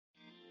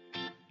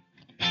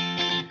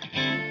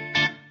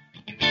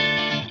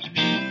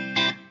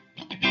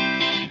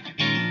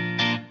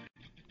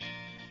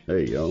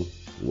Hey y'all,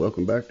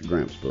 welcome back to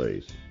Gramps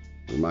Place,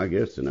 where my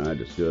guests and I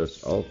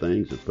discuss all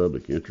things of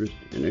public interest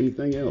and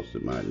anything else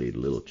that might need a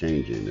little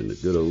changing in the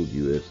good old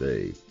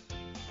USA.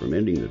 From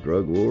ending the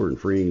drug war and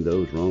freeing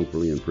those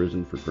wrongfully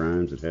imprisoned for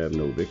crimes that have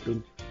no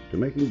victim, to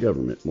making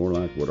government more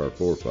like what our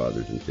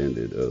forefathers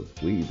intended of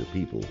we the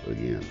people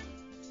again.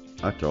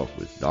 I talk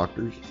with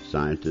doctors,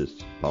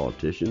 scientists,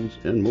 politicians,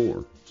 and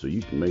more so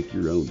you can make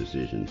your own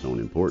decisions on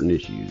important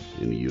issues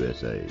in the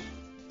USA.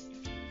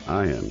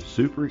 I am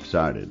super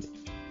excited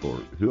for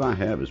who I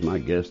have as my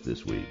guest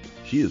this week.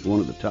 She is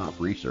one of the top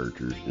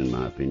researchers, in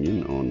my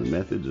opinion, on the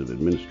methods of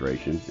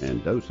administration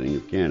and dosing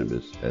of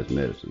cannabis as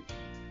medicine.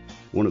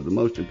 One of the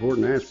most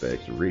important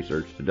aspects of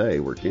research today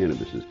where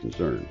cannabis is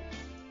concerned.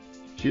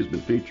 She has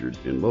been featured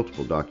in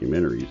multiple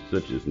documentaries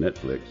such as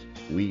Netflix,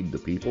 Weed the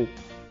People,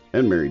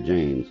 and Mary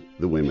Jane's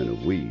The Women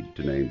of Weed,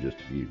 to name just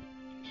a few.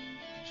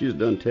 She has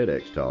done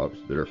TEDx talks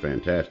that are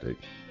fantastic,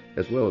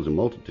 as well as a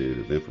multitude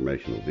of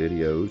informational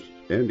videos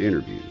and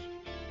interviews.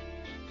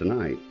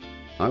 Tonight,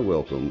 I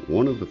welcome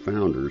one of the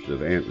founders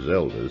of Aunt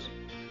Zelda's,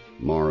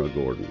 Mara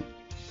Gordon.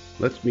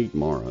 Let's meet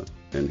Mara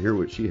and hear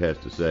what she has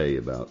to say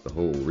about the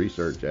whole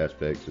research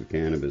aspects of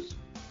cannabis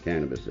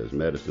as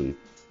medicine,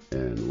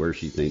 and where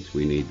she thinks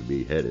we need to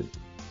be headed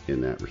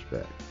in that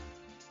respect.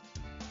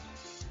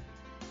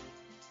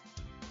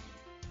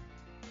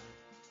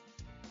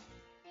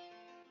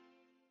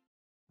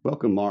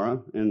 Welcome, Mara,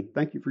 and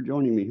thank you for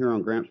joining me here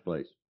on Gramps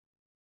Place.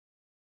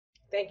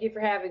 Thank you for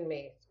having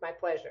me. It's my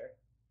pleasure.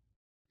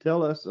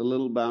 Tell us a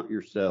little about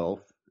yourself,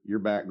 your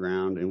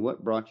background, and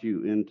what brought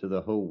you into the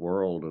whole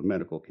world of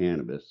medical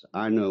cannabis.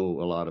 I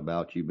know a lot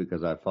about you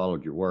because I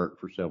followed your work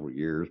for several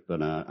years,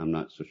 but I'm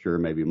not so sure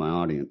maybe my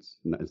audience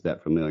is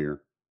that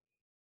familiar.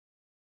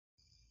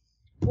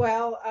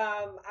 Well,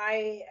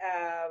 I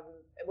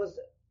was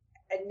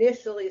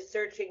initially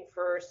searching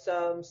for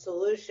some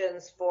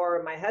solutions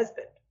for my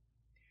husband,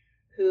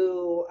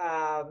 who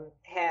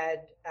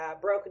had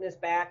broken his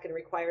back and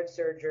required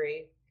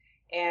surgery.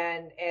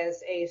 And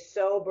as a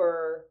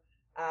sober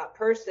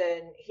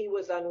person, he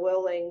was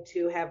unwilling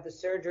to have the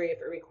surgery if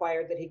it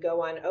required that he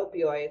go on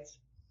opioids.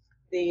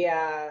 The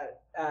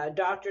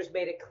doctors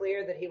made it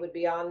clear that he would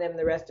be on them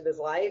the rest of his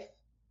life,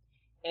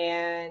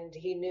 and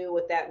he knew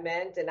what that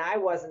meant. And I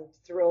wasn't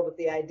thrilled with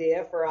the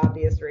idea for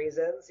obvious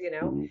reasons, you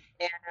know. Mm-hmm.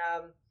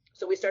 And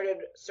so we started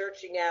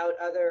searching out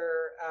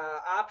other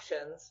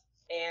options,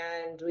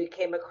 and we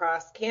came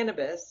across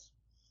cannabis.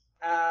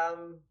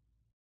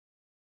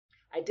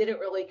 I didn't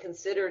really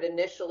consider it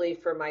initially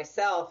for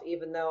myself,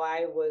 even though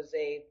I was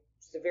a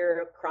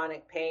severe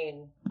chronic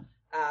pain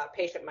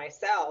patient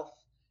myself,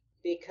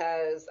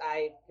 because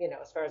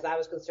as far as I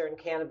was concerned,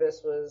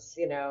 cannabis was,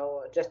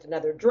 just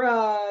another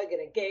drug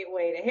and a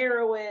gateway to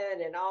heroin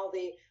and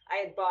I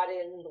had bought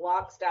in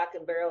lock, stock,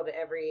 and barrel to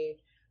every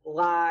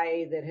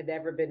lie that had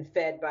ever been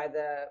fed by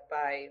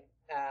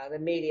the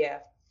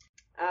media.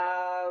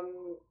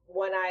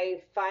 When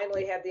I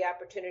finally had the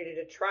opportunity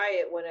to try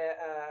it, when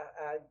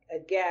a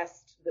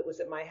guest that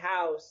was at my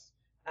house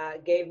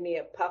gave me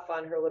a puff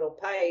on her little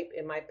pipe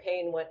and my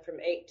pain went from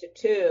 8 to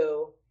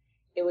 2,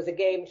 it was a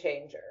game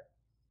changer.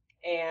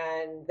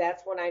 And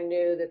that's when I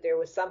knew that there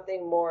was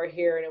something more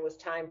here and it was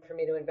time for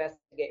me to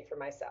investigate for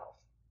myself.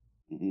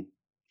 Mm-hmm.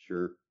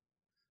 Sure.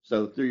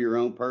 So through your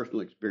own personal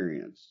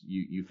experience,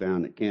 you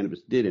found that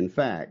cannabis did in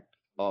fact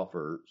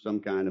offer some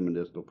kind of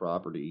medicinal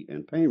property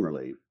and pain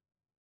relief,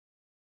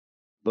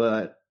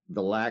 but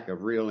the lack of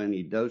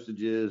any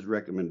dosages,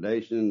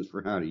 recommendations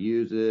for how to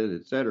use it,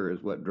 et cetera,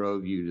 is what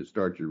drove you to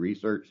start your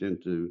research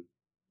into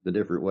the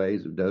different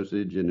ways of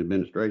dosage and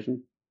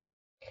administration?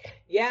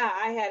 Yeah,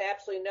 I had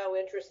absolutely no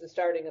interest in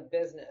starting a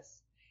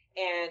business.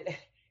 And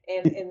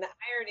the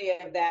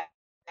irony of that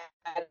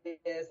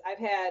is I've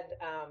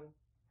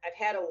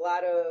had a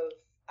lot of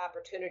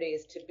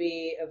opportunities to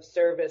be of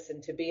service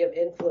and to be of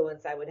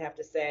influence, I would have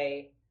to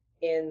say,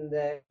 in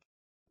the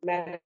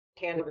medical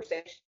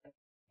conversation.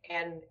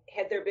 And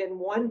had there been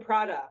one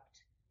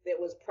product that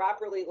was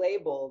properly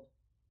labeled,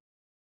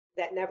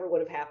 that never would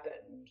have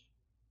happened,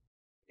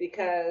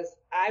 because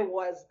I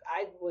was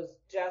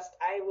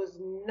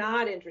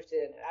not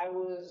interested. I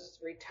was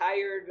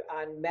retired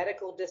on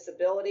medical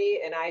disability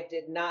and I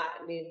did not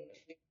need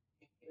to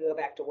go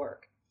back to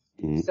work.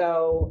 Mm-hmm.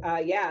 So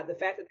the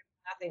fact that there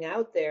was nothing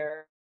out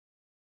there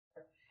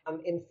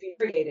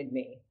infuriated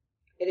me.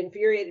 It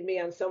infuriated me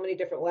on so many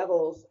different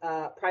levels,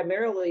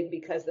 primarily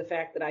because the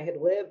fact that I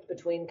had lived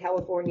between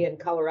California and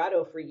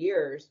Colorado for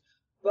years,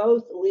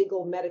 both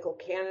legal medical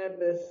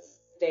cannabis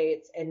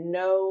states, and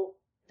no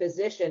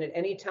physician at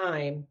any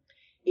time,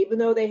 even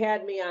though they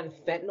had me on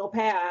fentanyl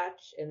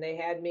patch and they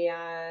had me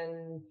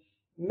on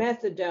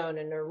methadone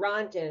and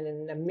Neurontin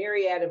and a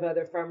myriad of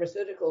other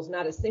pharmaceuticals,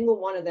 not a single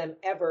one of them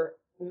ever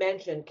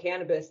mentioned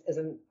cannabis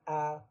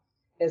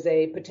as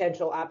a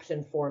potential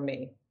option for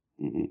me.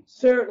 Mm-hmm.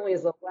 Certainly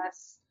as a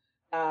less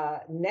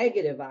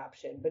negative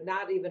option, but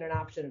not even an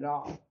option at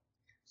all.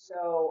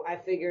 So I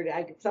figured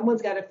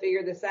someone's got to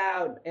figure this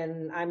out,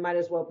 and I might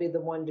as well be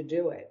the one to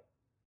do it.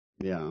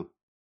 Yeah.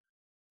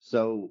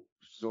 So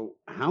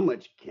how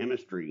much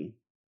chemistry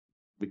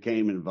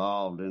became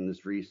involved in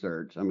this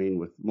research? I mean,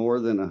 with more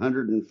than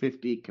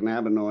 150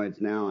 cannabinoids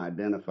now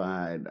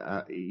identified,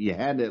 you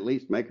had to at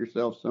least make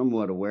yourself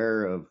somewhat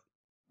aware of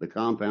the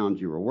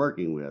compounds you were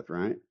working with,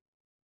 right?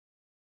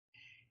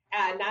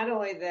 Not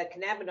only the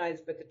cannabinoids,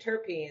 but the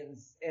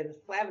terpenes and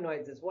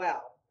flavonoids as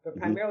well, but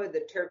Mm-hmm. primarily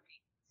the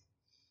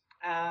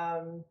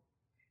terpenes.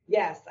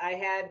 Yes, I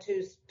had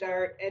to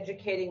start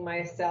educating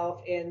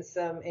myself in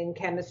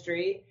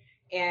chemistry,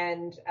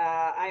 and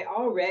I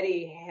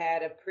already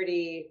had a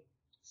pretty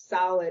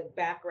solid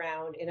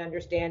background in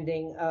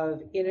understanding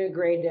of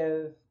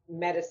integrative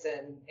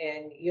medicine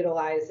and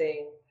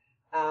utilizing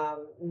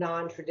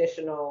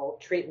non-traditional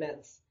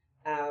treatments.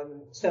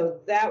 So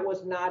that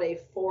was not a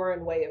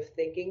foreign way of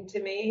thinking to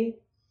me.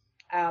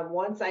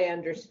 Once I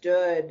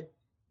understood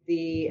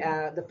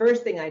the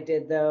first thing I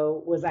did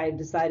though was I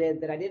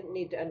decided that I didn't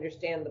need to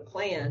understand the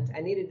plant.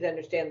 I needed to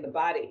understand the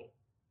body.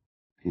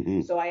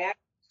 Mm-hmm. So I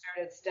actually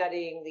started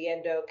studying the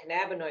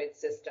endocannabinoid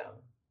system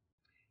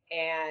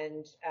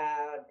and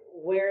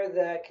where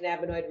the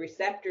cannabinoid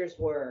receptors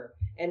were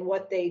and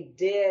what they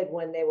did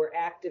when they were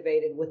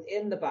activated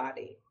within the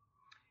body.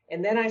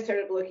 And then I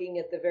started looking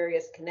at the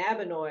various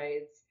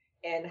cannabinoids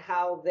and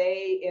how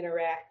they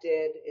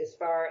interacted as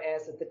far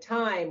as at the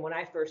time when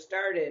I first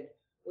started,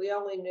 we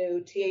only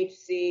knew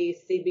THC,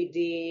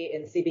 CBD,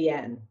 and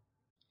CBN.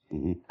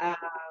 Mm-hmm.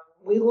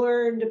 We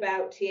learned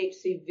about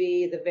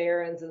THCV, the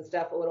varins and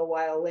stuff a little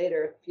while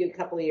later, a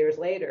couple of years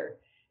later.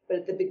 But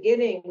at the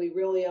beginning, we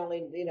really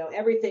only,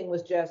 everything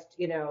was just,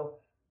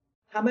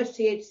 how much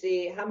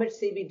THC, how much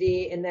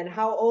CBD, and then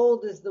how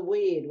old is the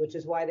weed, which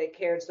is why they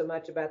cared so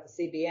much about the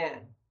CBN.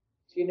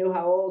 So you knew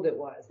how old it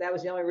was. That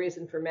was the only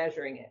reason for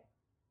measuring it.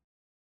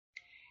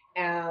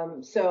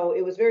 So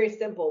it was very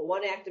simple.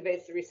 One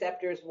activates the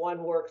receptors,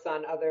 one works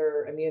on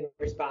other immune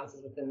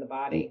responses within the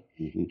body.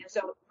 Mm-hmm. And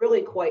so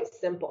really quite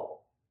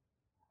simple.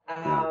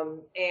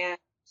 And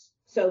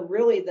so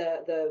really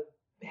the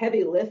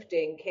heavy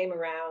lifting came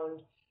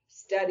around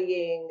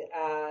studying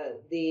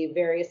the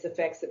various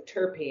effects of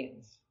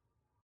terpenes.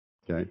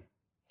 Okay.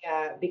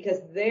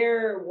 Because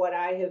they're what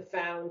I have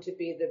found to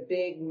be the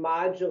big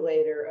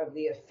modulator of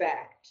the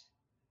effect.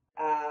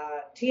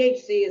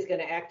 THC is going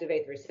to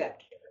activate the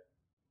receptor.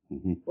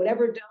 Mm-hmm.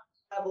 Whatever dose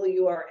level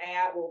you are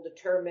at will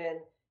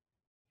determine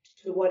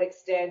to what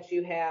extent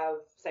you have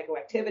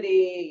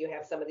psychoactivity. You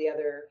have some of the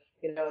other,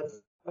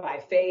 it's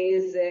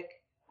biphasic,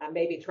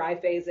 maybe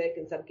triphasic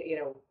in some,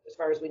 as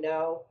far as we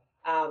know.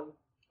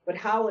 But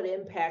how it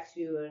impacts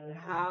you and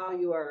how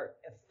you are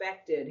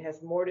affected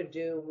has more to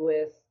do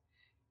with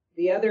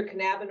the other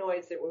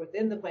cannabinoids that were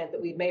within the plant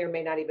that we may or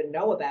may not even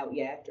know about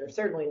yet, or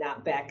certainly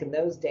not back in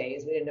those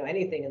days. We didn't know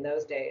anything in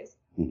those days.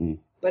 Mm-hmm.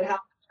 But how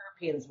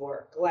the terpenes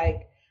work.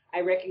 Like, I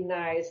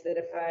recognize that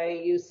if I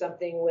use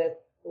something with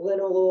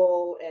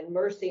linalool and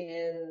myrcene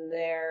in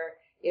there,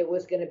 it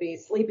was going to be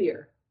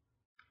sleepier.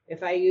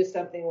 If I use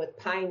something with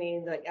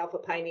pinene, like alpha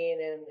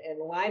pinene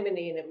and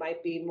limonene, it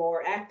might be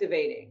more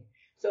activating.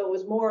 So it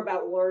was more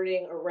about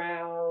learning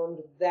around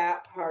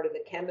that part of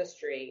the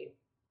chemistry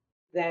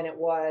than it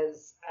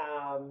was,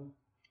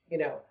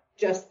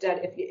 just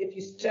study. If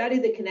you study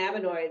the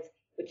cannabinoids,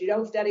 but you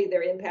don't study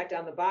their impact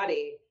on the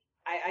body,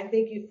 I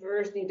think you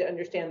first need to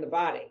understand the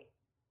body.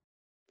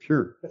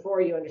 Sure.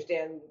 Before you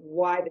understand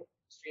why the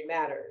chemistry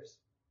matters.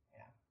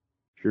 Yeah.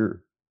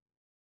 Sure.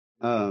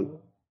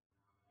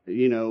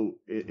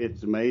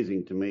 It's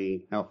amazing to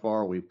me how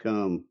far we've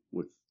come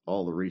with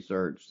all the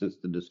research since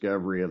the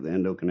discovery of the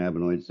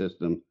endocannabinoid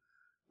system.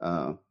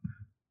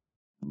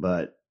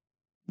 But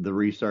the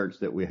research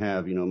that we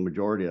have,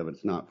 majority of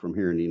it's not from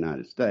here in the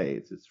United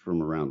States. It's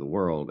from around the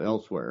world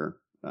elsewhere.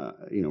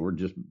 We're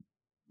just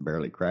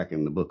barely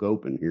cracking the book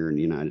open here in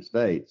the United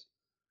States.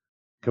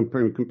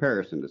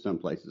 Comparison to some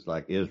places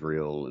like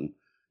Israel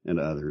and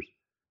others.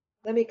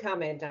 Let me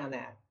comment on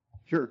that.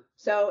 Sure.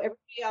 So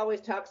everybody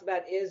always talks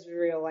about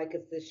Israel like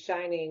it's this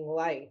shining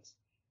light.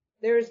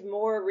 There's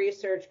more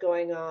research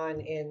going on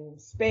in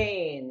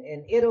Spain,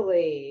 in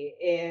Italy,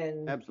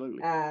 in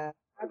absolutely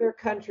other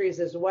countries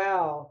as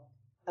well.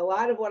 A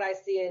lot of what I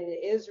see in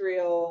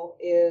Israel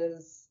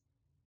is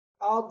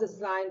all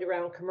designed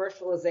around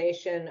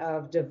commercialization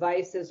of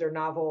devices or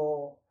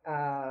novel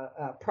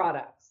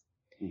products.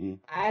 Mm-hmm.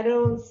 I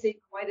don't see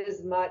quite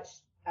as much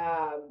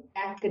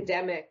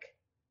academic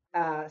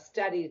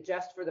study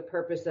just for the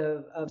purpose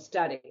of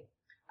study.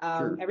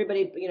 Sure.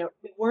 Everybody, if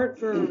it weren't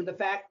for the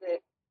fact that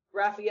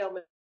Raphael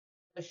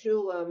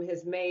Mechoulam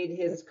has made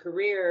his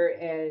career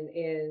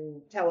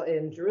in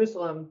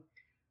Jerusalem,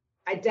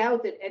 I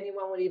doubt that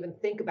anyone would even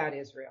think about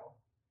Israel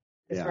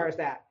as far as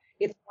that.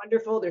 It's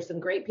wonderful. There's some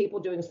great people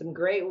doing some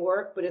great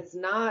work, but it's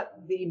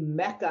not the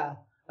mecca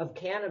of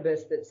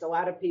cannabis that a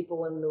lot of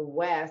people in the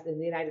West, in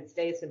the United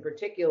States in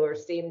particular,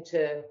 seem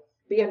to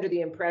be under the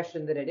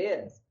impression that it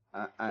is.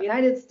 The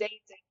United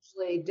States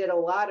actually did a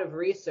lot of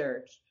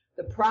research.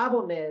 The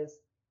problem is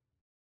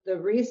the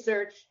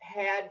research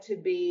had to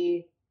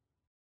be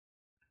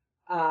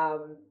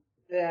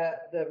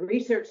the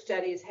research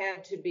studies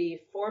had to be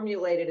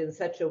formulated in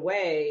such a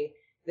way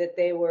that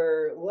they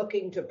were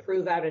looking to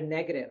prove out a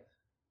negative.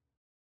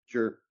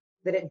 Sure.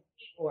 That it didn't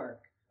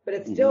work, but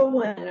it still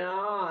went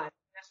on.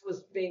 This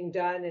was being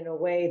done in a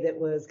way that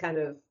was kind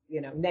of,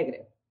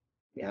 negative.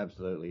 Yeah.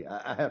 Absolutely.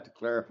 I have to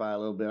clarify a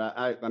little bit.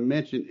 I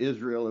mentioned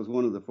Israel as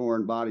one of the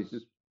foreign bodies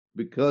just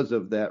because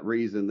of that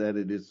reason, that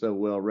it is so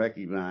well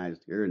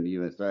recognized here in the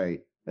USA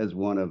as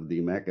one of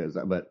the meccas.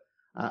 But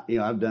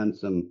I've done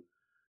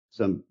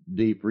some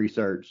deep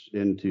research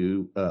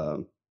into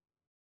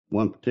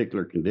one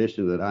particular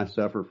condition that I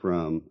suffer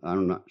from.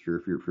 I'm not sure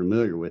if you're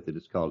familiar with it.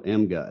 It's called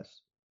MGUS.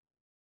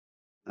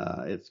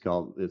 It's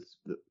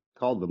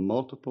called the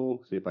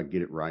multiple. See if I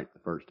get it right the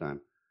first time.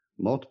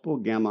 Multiple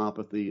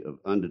gammopathy of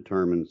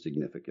undetermined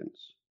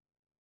significance.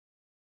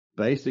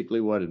 Basically,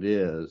 what it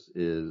is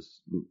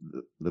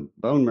the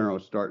bone marrow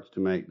starts to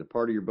make, the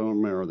part of your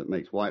bone marrow that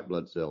makes white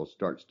blood cells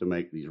starts to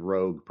make these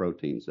rogue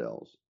protein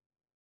cells.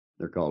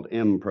 They're called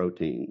M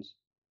proteins.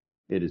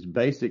 It is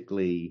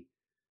basically,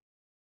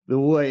 the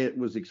way it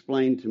was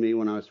explained to me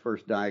when I was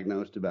first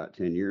diagnosed about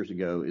 10 years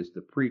ago, is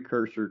the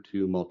precursor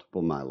to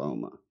multiple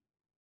myeloma.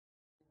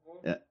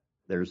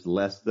 There's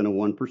less than a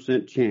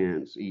 1%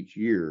 chance each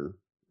year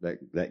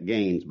that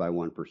gains by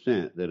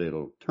 1% that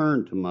it'll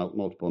turn to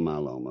multiple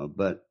myeloma,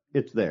 but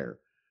it's there.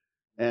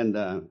 And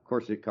of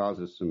course, it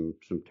causes some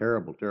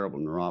terrible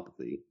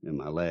neuropathy in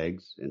my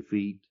legs and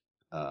feet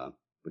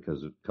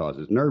because it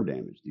causes nerve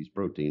damage. These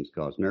proteins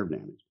cause nerve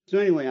damage. So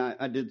anyway,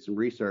 I did some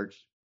research,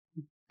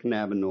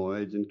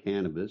 cannabinoids and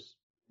cannabis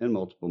and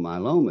multiple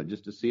myeloma,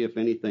 just to see if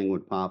anything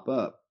would pop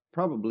up.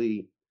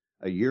 Probably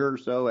a year or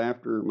so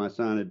after my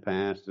son had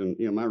passed, and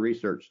my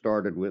research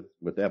started with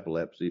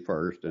epilepsy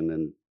first, and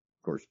then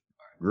of course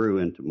grew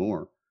into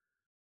more.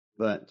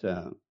 But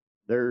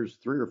there's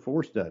 3 or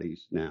 4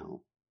 studies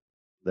now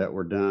that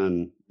were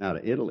done out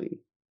of Italy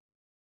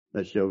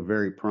that show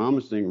very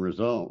promising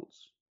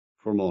results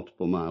for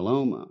multiple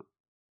myeloma,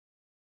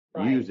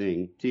 right,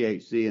 using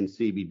THC and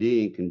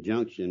CBD in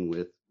conjunction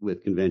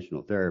with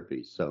conventional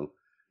therapies. So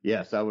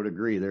yes, I would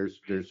agree. There's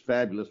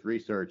fabulous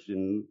research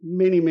in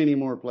many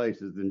more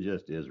places than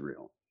just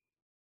Israel.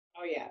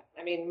 Oh yeah,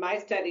 I mean, my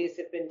studies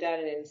have been done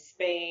in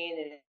Spain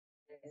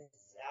and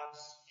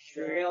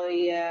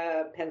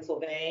Australia,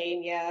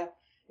 Pennsylvania.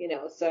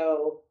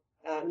 So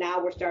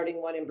now we're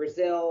starting one in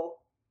Brazil.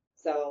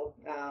 So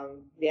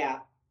yeah.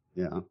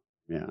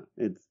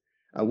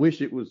 I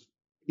wish it was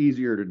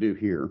easier to do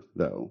here,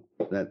 though.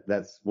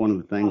 That's one of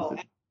the things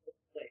that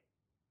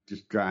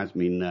just drives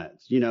me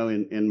nuts.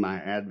 In my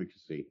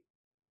advocacy,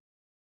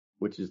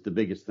 which is the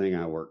biggest thing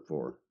I work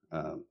for,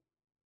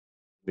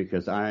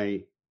 because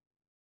I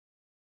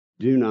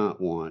do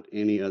not want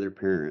any other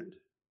parent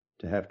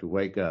to have to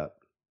wake up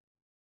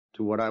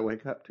to what I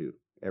wake up to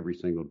every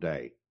single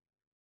day.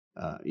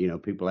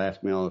 People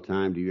ask me all the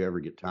time, do you ever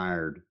get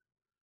tired?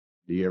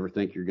 Do you ever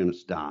think you're going to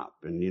stop?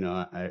 And,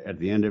 at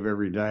the end of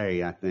every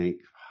day, I think,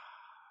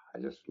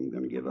 I'm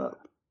going to give up,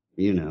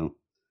 And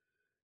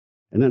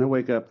then I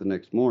wake up the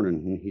next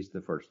morning and he's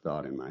the first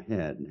thought in my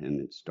head and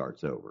it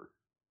starts over,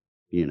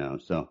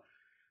 So,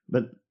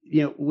 but,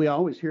 we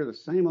always hear the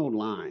same old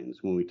lines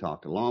when we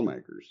talk to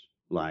lawmakers,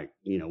 like,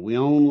 we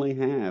only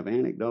have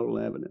anecdotal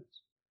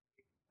evidence.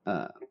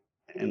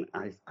 And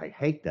I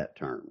hate that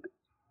term,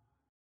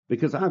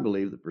 because I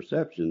believe the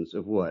perceptions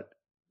of what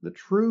the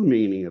true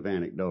meaning of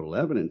anecdotal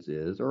evidence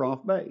is are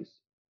off base.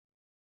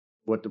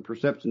 What the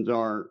perceptions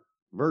are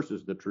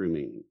versus the true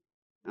meaning.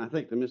 I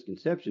think the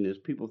misconception is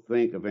people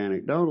think of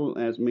anecdotal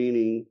as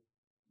meaning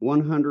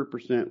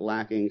 100%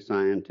 lacking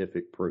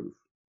scientific proof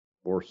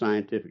or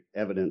scientific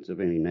evidence of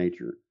any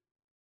nature.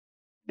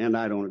 And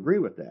I don't agree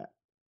with that.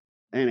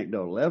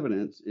 Anecdotal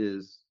evidence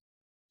is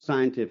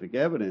scientific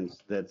evidence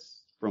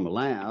that's from a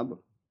lab,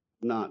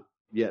 not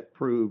yet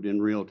proved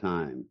in real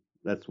time.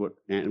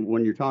 And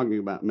when you're talking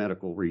about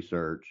medical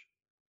research,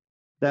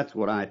 that's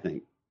what I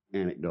think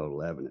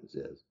anecdotal evidence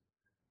is.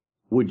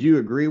 Would you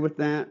agree with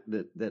that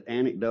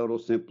anecdotal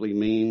simply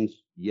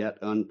means yet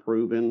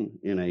unproven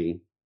in a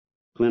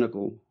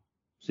clinical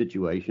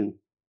situation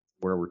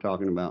where we're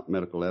talking about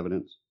medical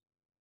evidence?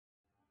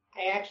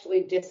 I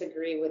actually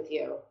disagree with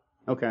you.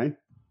 Okay.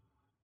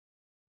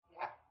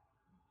 Yeah.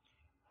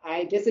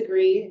 I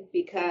disagree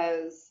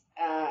because,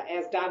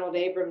 as Donald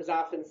Abrams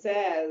often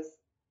says,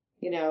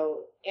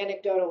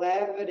 anecdotal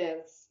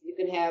evidence, you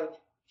can have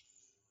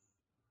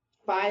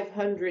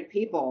 500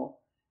 people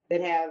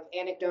that have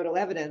anecdotal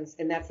evidence,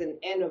 and that's an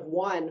N of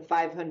 1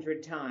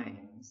 500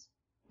 times.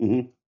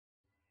 Mm-hmm.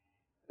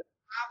 The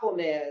problem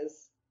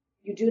is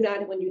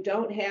when you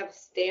don't have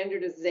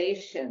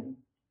standardization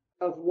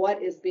of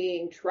what is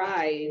being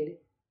tried,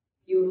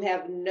 you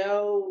have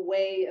no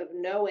way of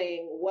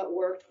knowing what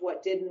worked,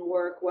 what didn't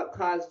work, what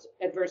caused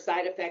adverse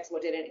side effects,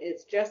 what didn't.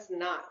 It's just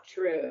not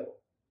true.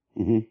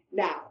 Mm-hmm.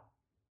 Now,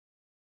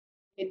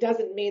 it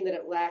doesn't mean that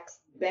it lacks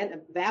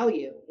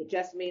value. It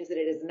just means that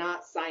it is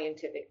not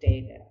scientific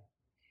data.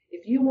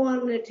 If you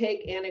want to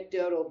take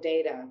anecdotal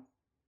data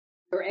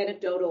or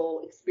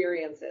anecdotal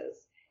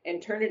experiences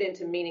and turn it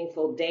into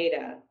meaningful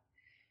data,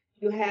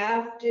 you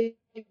have to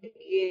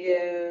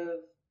give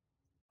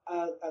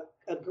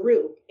a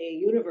group, a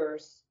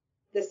universe,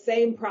 the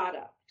same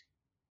product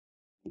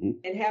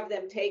and have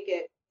them take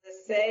it the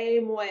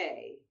same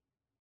way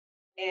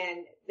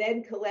and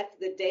then collect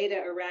the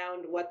data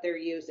around what they're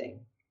using.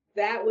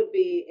 That would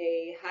be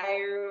a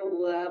higher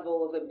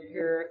level of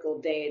empirical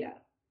data.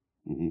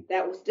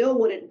 That still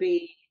wouldn't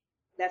be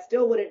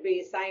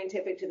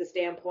scientific to the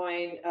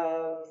standpoint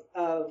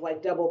of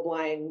like double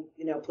blind,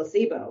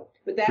 placebo,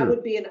 but that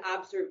would be an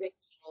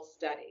observational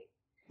study.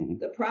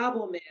 The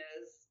problem is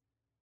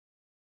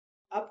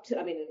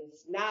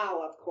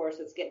now, of course,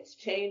 it's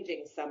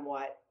changing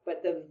somewhat,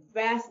 but the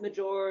vast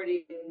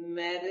majority of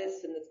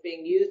medicine that's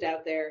being used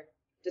out there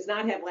does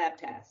not have lab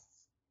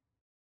tests.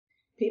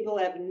 People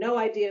have no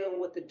idea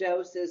what the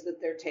dose is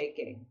that they're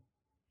taking.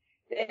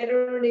 They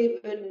don't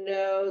even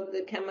know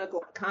the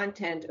chemical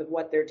content of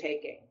what they're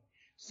taking.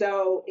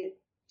 So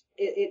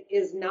it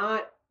is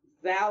not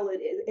valid.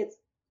 It's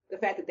the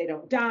fact that they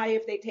don't die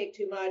if they take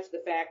too much,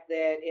 the fact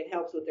that it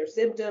helps with their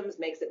symptoms,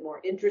 makes it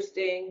more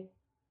interesting.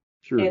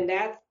 Sure. And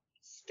that's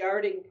the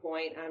starting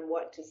point on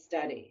what to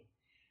study.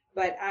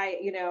 But I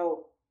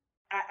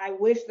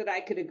wish that I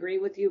could agree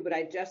with you, but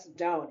I just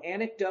don't.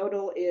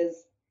 Anecdotal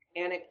is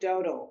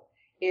anecdotal.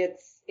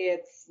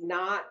 It's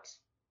not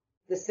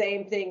the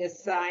same thing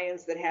as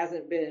science that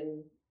hasn't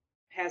been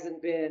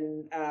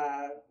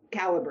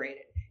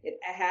calibrated. It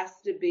has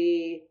to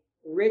be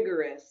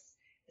rigorous,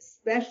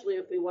 especially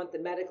if we want the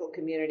medical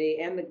community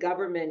and the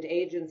government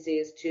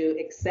agencies to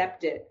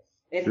accept it.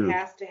 It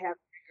has to have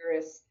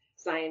rigorous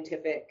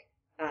scientific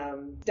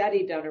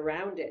study done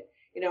around it.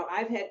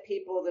 I've had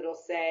people that'll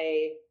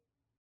say,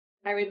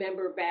 I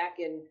remember back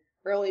in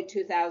early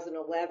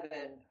 2011,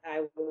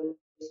 I was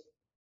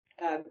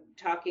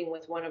talking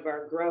with one of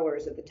our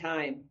growers at the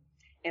time,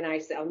 and I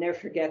said, I'll never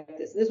forget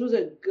this. This was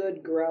a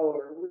good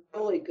grower,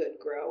 really good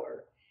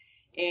grower.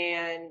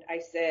 And I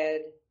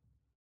said,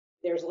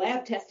 there's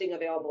lab testing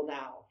available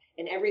now.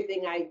 And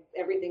everything I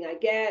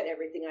get,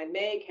 everything I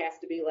make has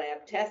to be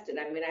lab tested.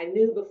 I mean, I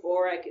knew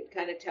before, I could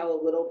kind of tell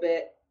a little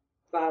bit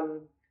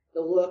from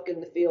the look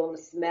and the feel and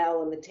the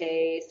smell and the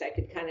taste. I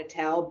could kind of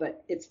tell,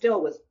 but it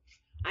still was,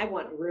 I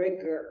want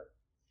rigor.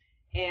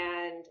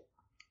 And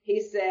he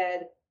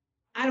said,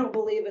 I don't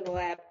believe in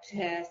lab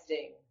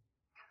testing.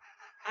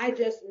 I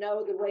just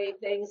know the way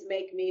things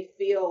make me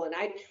feel, and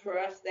I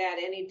trust that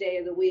any day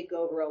of the week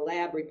over a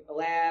lab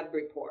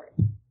report.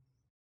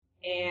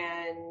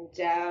 And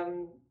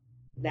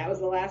that was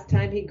the last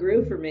time he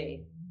grew for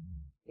me,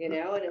 and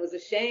it was a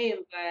shame,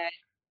 but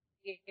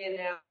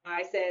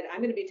I said,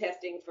 I'm going to be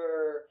testing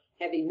for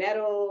heavy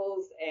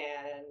metals,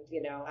 and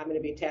I'm going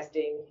to be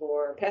testing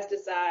for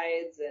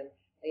pesticides and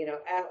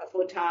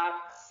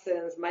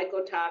aflatoxins,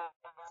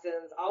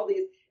 mycotoxins, all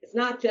these. It's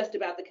not just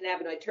about the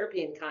cannabinoid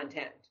terpene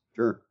content.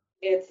 Sure.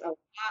 It's a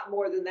lot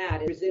more than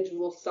that. It's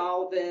residual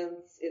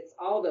solvents. It's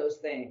all those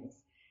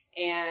things.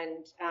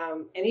 And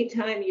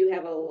anytime you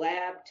have a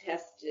lab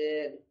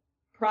tested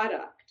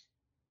product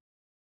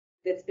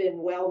that's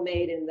been well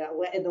made and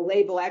the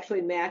label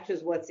actually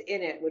matches what's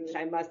in it, which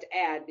I must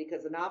add,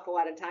 because an awful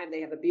lot of time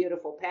they have a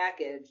beautiful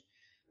package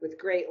with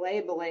great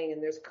labeling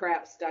and there's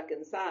crap stuck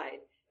inside.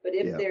 But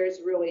if there's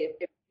really,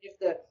 if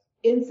the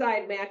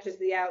inside matches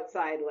the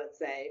outside, let's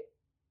say,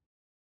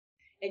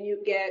 and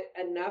you get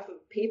enough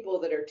of people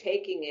that are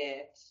taking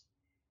it,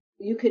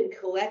 you can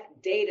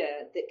collect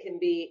data that can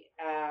be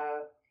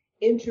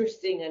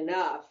interesting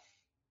enough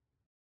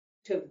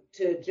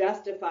to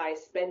justify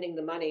spending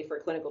the money for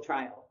a clinical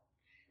trial.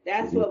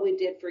 That's what we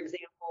did, for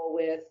example,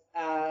 with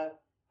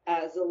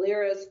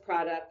Zolira's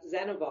product,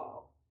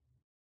 Zenevol.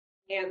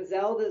 And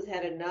Zelda's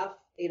had enough,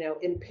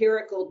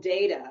 empirical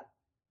data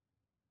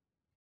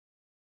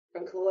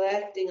from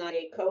collecting on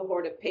a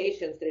cohort of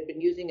patients that had been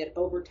using it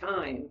over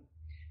time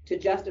to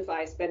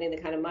justify spending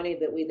the kind of money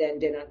that we then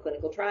did on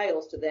clinical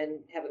trials to then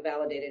have a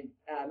validated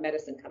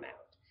medicine come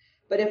out.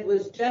 But if it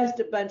was just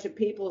a bunch of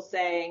people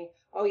saying,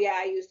 oh yeah,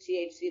 I use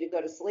THC to go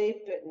to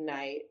sleep at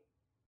night,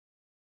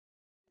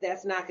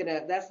 that's not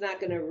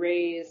gonna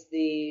raise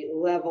the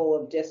level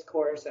of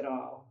discourse at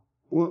all.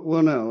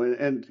 Well, no,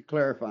 and to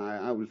clarify,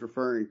 I was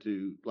referring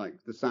to like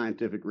the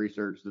scientific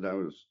research that I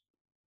was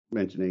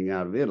mentioning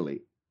out of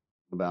Italy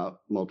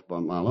about multiple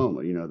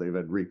myeloma. They've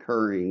had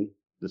recurring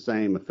the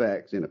same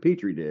effects in a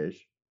petri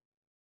dish.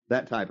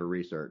 That type of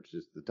research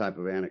is the type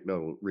of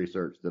anecdotal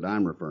research that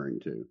I'm referring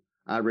to.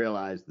 I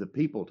realize the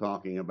people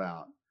talking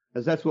about,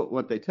 as that's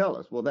what they tell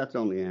us. Well, that's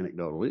only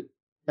anecdotal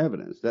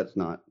evidence. That's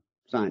not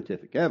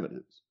scientific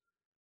evidence.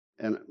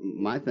 And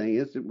my thing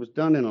is, it was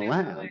done in a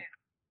lab.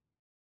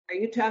 Are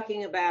you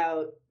talking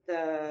about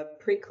the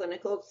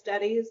preclinical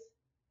studies?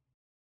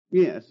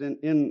 Yes,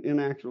 in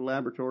actual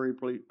laboratory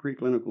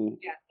preclinical.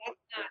 Yeah,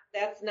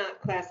 that's not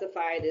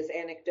classified as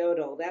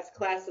anecdotal. That's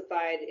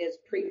classified as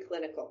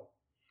preclinical.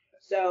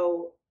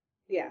 So,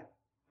 yeah.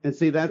 And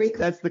see,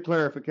 that's the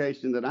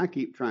clarification that I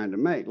keep trying to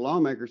make.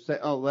 Lawmakers say,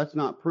 "Oh, that's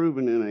not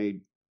proven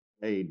in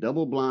a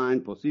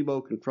double-blind,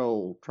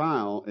 placebo-controlled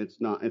trial. It's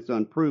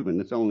unproven.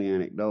 It's only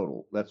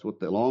anecdotal." That's what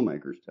the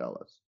lawmakers tell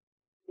us.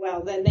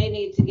 well, then they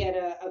need to get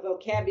a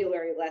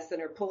vocabulary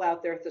lesson or pull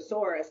out their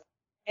thesaurus.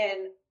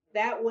 And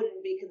that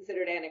wouldn't be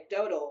considered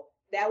anecdotal.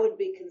 That would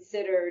be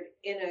considered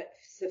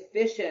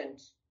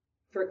insufficient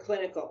for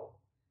clinical.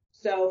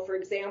 So, for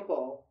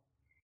example,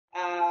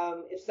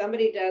 if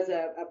somebody does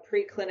a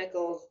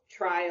preclinical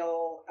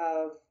trial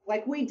of,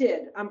 like we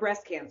did on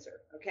breast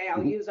cancer, okay,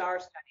 I'll use our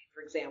study,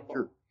 for example.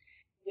 Sure.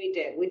 We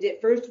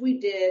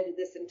did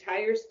this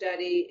entire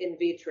study in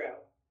vitro,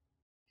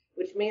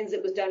 which means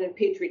it was done in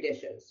petri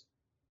dishes.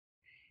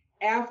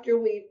 After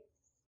we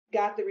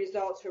got the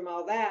results from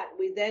all that,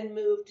 we then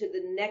moved to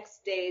the next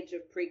stage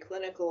of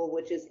preclinical,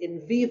 which is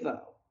in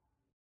vivo,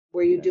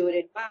 where you do it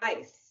in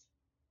mice.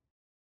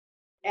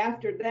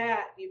 After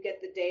that, you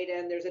get the data,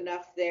 and there's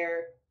enough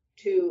there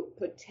to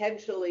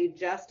potentially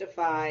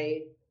justify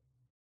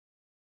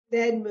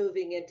then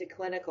moving into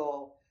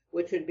clinical,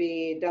 which would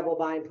be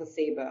double-blind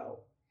placebo,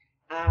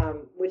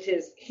 which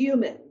is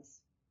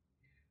humans.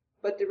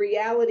 But the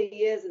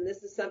reality is, and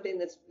this is something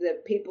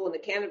that people in the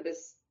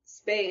cannabis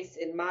space,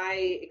 in my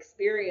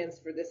experience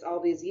for this all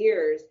these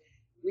years,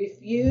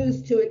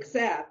 refuse to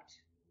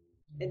accept,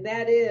 and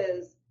that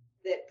is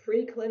that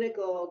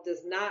preclinical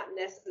does not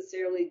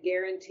necessarily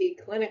guarantee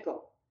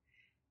clinical.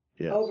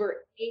 Yes.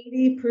 Over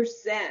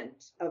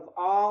 80% of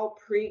all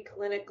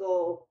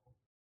preclinical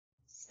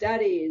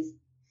studies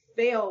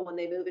fail when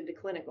they move into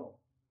clinical.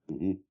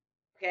 Mm-hmm.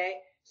 Okay?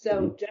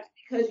 So just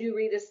because you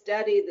read a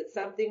study that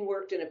something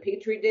worked in a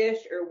petri dish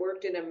or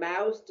worked in a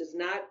mouse does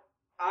not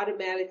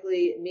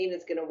automatically mean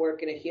it's going to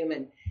work in a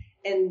human.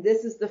 And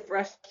this is the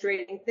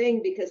frustrating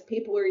thing, because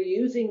people are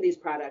using these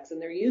products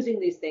and they're using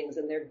these things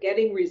and they're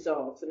getting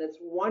results, and it's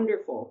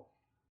wonderful.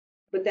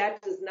 But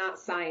that does not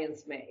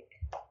science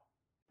make.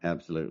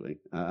 Absolutely.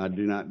 I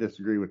do not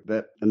disagree with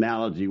that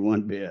analogy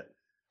one bit.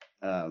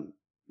 I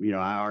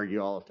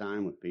argue all the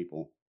time with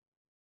people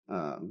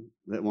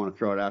that want to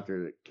throw it out there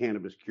that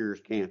cannabis cures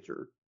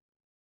cancer.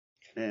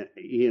 And,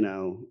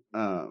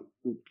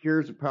 cure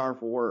is a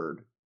powerful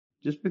word.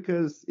 Just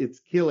because it's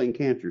killing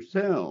cancer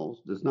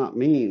cells does not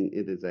mean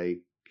it is a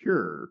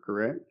cure,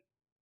 correct?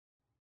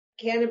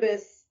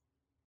 Cannabis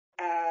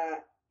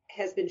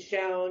has been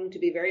shown to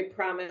be very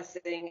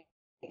promising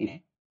in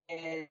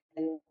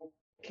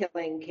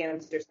killing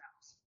cancer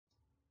cells.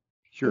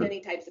 Sure. Many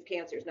types of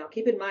cancers. Now,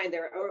 keep in mind,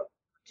 there are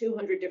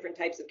 200 different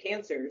types of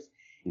cancers,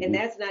 and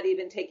that's not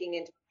even taking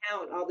into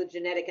account all the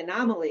genetic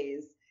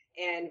anomalies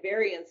and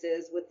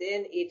variances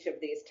within each of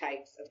these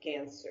types of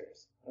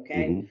cancers.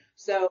 Okay?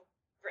 So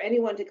for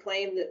anyone to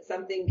claim that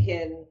something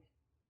can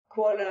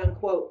quote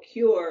unquote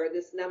cure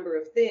this number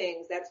of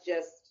things, that's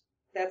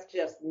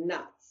just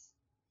nuts.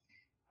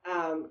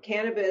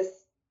 Cannabis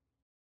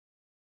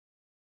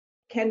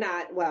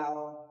cannot,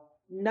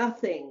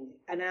 nothing.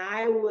 And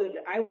I would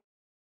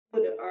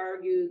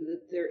argue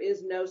that there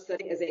is no such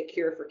thing as a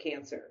cure for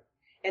cancer,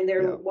 and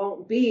there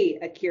won't be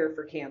a cure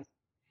for cancer,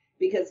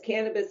 because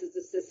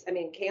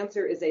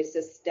cancer is a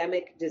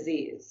systemic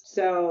disease.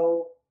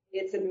 So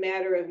it's a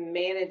matter of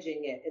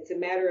managing it. It's a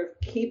matter of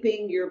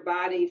keeping your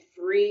body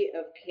free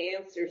of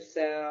cancer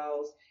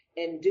cells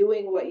and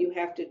doing what you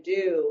have to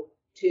do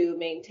to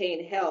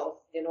maintain health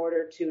in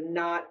order to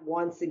not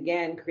once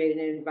again create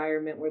an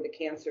environment where the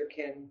cancer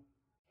can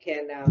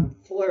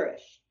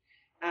flourish.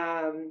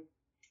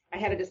 I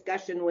had a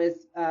discussion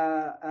with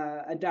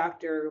a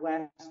doctor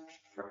last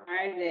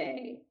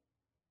Friday,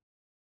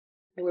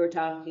 and we were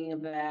talking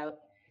about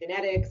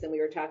genetics, and we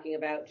were talking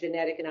about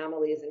genetic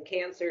anomalies and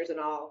cancers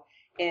and all.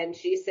 And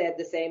she said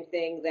the same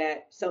thing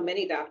that so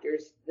many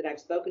doctors that I've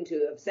spoken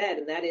to have said,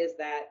 and that is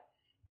that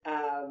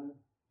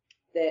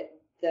that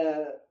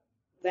the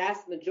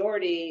vast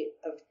majority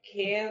of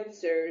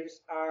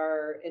cancers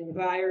are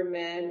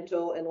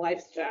environmental and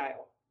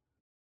lifestyle.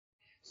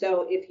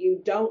 So if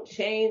you don't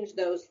change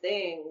those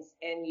things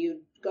and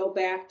you go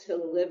back to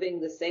living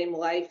the same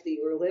life that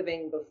you were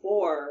living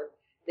before,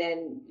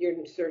 then you're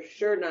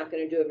sure not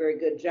going to do a very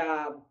good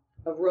job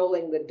of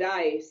rolling the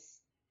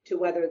dice to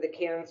whether the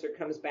cancer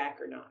comes back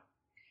or not.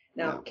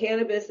 Now,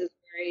 cannabis is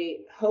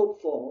very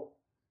hopeful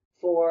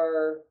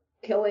for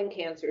killing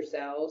cancer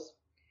cells,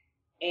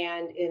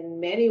 and in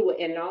many ways,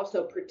 and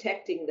also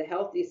protecting the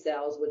healthy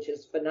cells, which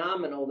is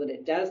phenomenal that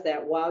it does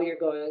that while you're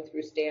going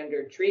through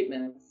standard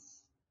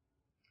treatments.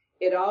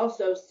 It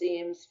also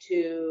seems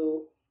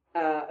to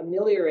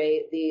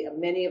ameliorate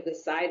many of the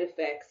side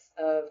effects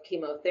of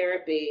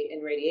chemotherapy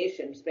and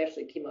radiation,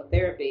 especially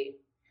chemotherapy,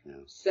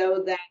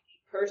 so that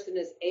the person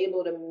is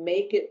able to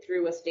make it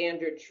through a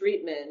standard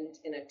treatment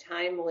in a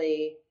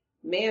timely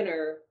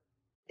manner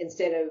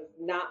instead of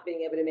not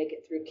being able to make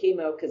it through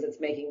chemo because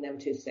it's making them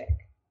too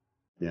sick.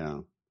 Yeah,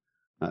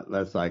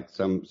 that's like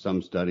some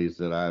studies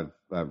that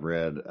I've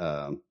read.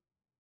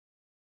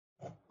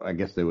 I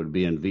guess they would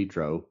be in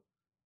vitro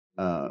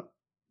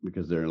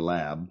because they're in a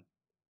lab,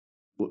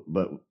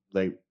 but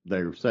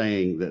they're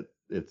saying that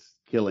it's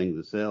killing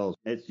the cells.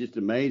 It's just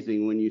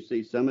amazing when you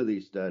see some of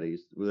these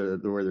studies where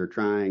they're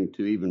trying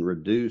to even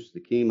reduce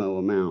the chemo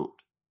amount,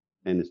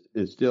 and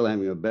it's still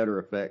having a better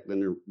effect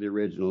than the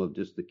original of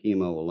just the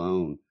chemo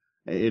alone.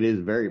 It is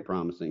very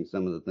promising,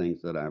 some of the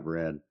things that I've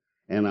read.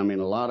 And I mean,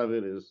 a lot of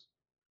it is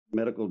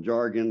medical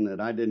jargon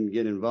that I didn't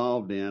get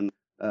involved in.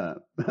 Uh,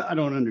 I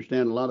don't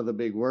understand a lot of the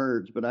big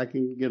words, but I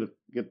can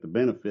get the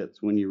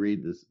benefits when you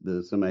read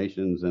the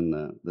summations and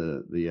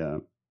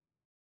the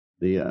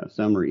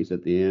summaries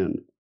at the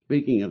end.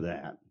 Speaking of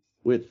that,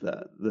 with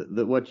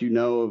the what you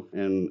know of,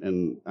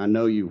 and I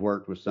know you've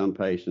worked with some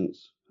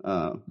patients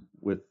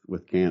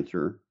with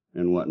cancer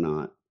and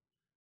whatnot.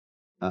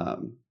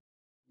 Um,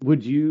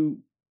 would you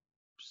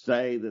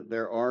say that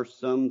there are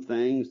some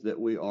things that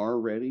we are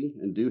ready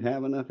and do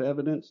have enough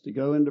evidence to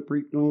go into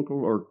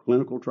preclinical or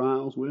clinical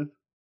trials with?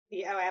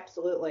 Yeah,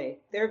 absolutely.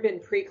 There have been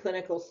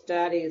preclinical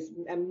studies,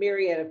 a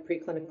myriad of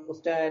preclinical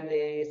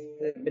studies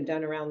that have been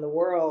done around the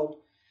world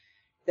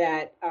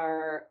that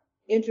are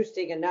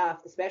interesting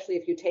enough, especially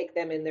if you take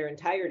them in their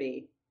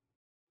entirety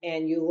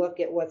and you look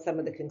at what some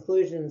of the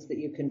conclusions that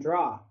you can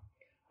draw.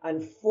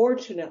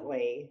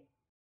 Unfortunately,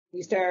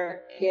 you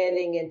start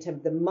getting into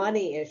the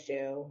money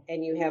issue,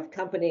 and you have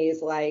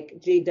companies like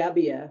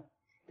GW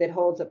that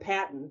holds a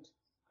patent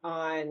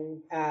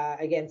on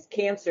against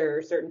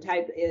cancer, certain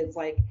type. It's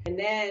like, and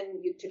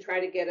then to try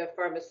to get a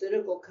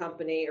pharmaceutical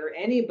company or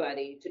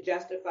anybody to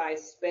justify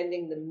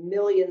spending the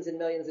millions and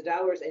millions of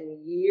dollars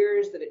and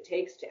years that it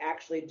takes to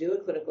actually do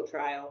a clinical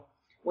trial,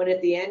 when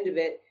at the end of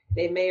it,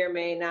 they may or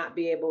may not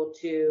be able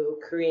to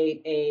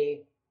create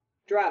a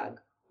drug,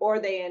 or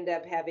they end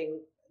up having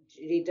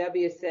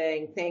GW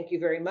saying, thank you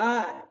very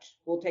much.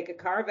 We'll take a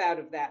carve out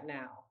of that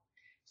now.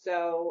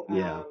 So,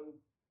 Yeah,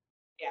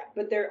 yeah,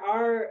 but there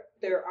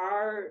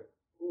are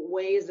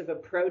ways of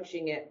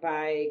approaching it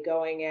by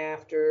going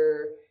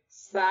after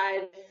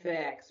side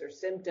effects or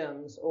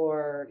symptoms,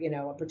 or,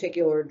 a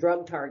particular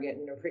drug target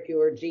and a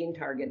particular gene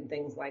target and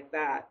things like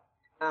that.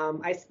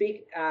 I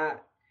speak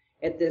at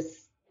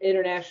this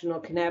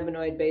International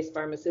Cannabinoid-Based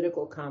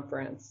Pharmaceutical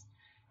Conference.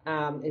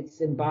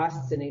 It's in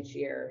Boston each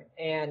year,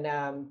 and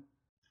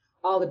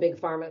all the big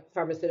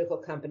pharmaceutical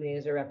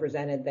companies are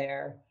represented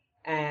there.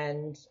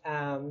 And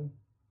a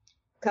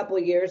couple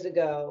of years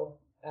ago,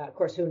 of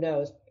course, who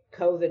knows?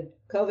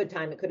 COVID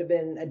time. It could have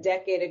been a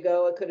decade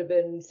ago. It could have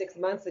been 6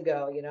 months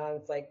ago.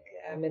 It's like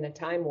I'm in a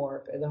time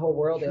warp, and the whole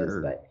world is.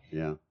 sure. But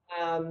Yeah.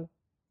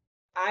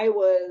 I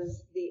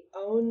was the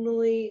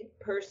only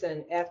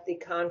person at the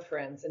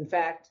conference. In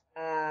fact,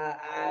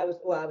 I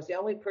was the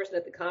only person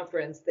at the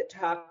conference that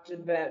talked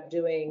about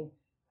doing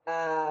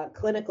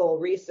clinical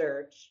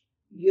research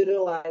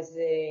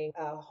utilizing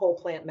whole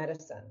plant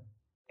medicine.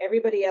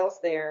 Everybody else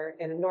there,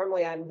 and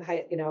normally I'm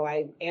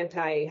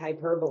anti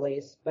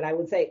hyperboles, but I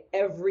would say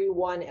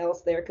everyone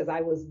else there, because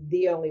I was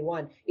the only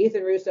one.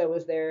 Ethan Russo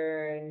was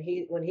there, and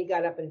when he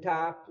got up and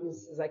talked, he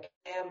says, I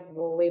can't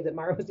believe that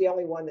Mara was the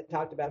only one that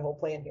talked about whole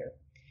plant here.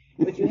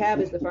 What you have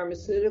is the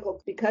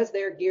pharmaceutical, because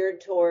they're geared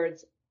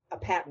towards a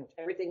patent.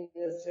 Everything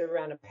is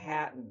around a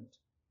patent.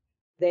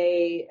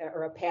 They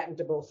are a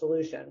patentable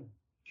solution.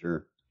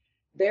 Sure.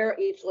 They're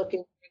each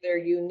looking for their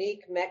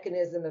unique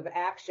mechanism of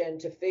action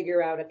to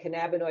figure out a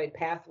cannabinoid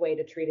pathway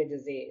to treat a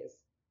disease.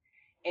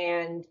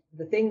 And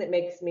the thing that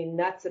makes me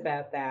nuts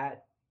about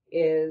that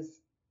is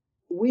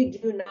we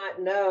do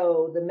not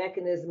know the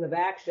mechanism of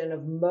action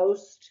of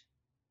most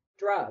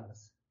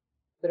drugs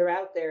that are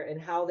out there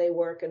and how they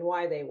work and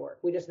why they work.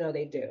 We just know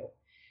they do.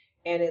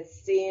 And it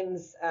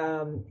seems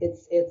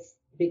it's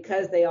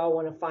because they all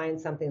want to find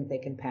something that they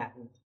can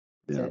patent.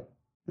 Yeah.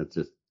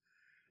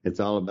 It's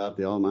all about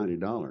the almighty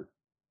dollar,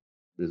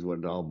 is what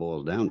it all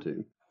boils down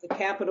to. The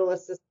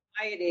capitalist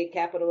society,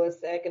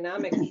 capitalist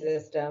economic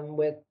system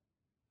with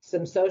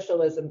some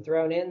socialism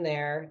thrown in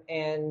there,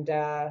 and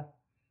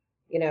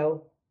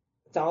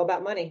it's all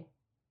about money.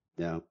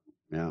 Yeah.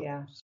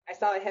 I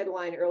saw a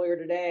headline earlier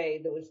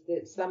today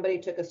that somebody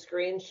took a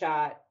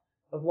screenshot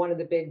of one of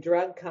the big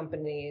drug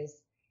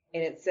companies,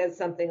 and it said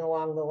something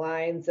along the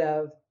lines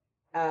of,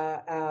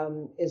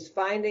 is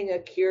finding a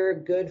cure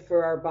good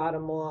for our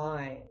bottom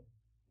line?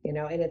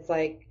 And it's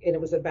like, and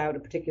it was about a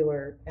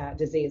particular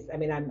disease. I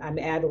mean, I'm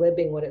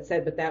ad-libbing what it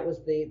said, but that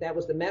was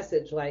the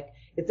message. Like,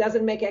 it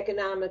doesn't make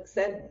economic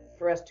sense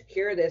for us to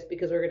cure this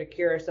because we're going to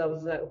put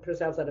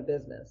ourselves out of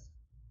business.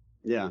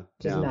 Yeah.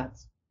 Which is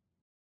nuts.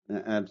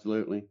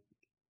 Absolutely.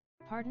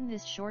 Pardon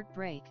this short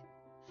break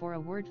for a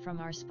word from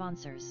our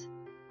sponsors.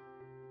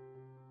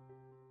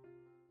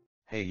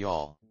 Hey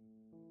y'all.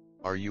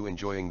 Are you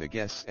enjoying the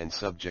guests and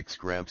subjects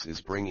Gramps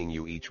is bringing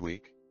you each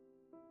week?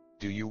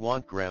 Do you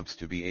want Gramps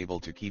to be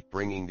able to keep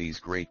bringing these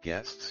great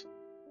guests?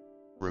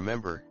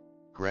 Remember,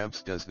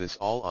 Gramps does this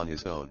all on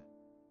his own.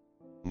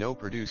 No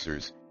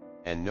producers,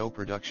 and no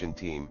production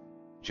team,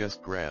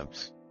 just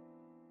Gramps.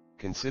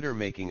 Consider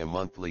making a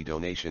monthly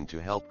donation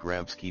to help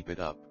Gramps keep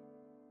it up.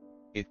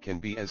 It can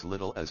be as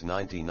little as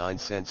 99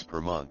 cents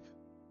per month.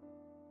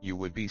 You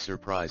would be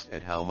surprised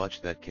at how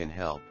much that can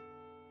help.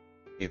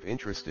 If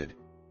interested,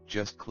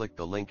 just click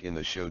the link in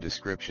the show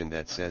description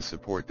that says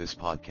support this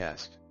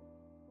podcast.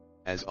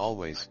 As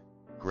always,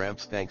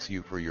 Gramps thanks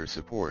you for your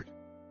support.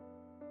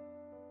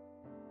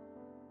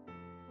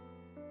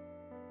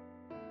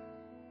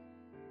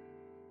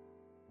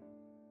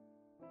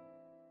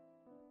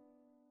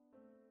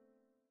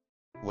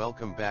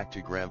 Welcome back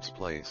to Gramps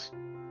Place,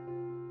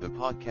 the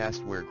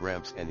podcast where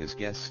Gramps and his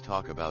guests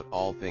talk about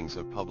all things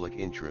of public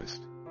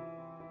interest.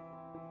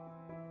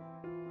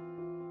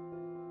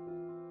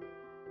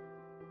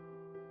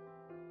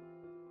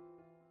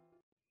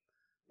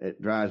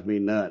 It drives me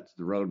nuts,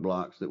 the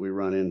roadblocks that we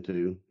run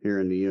into here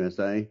in the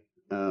USA.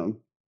 I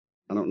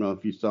don't know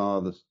if you saw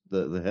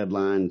the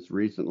headlines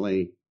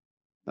recently.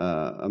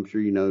 I'm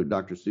sure you know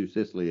Dr. Sue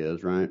Sisley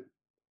is, right?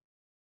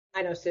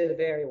 I know Sue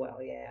very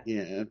well, yeah.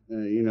 Yeah,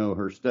 you know,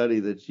 her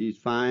study that she's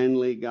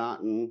finally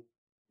gotten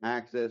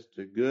access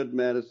to good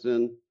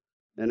medicine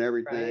and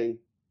everything. Right.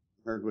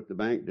 Heard what the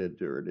bank did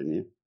to her, didn't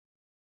you?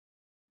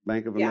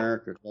 Bank of Yeah.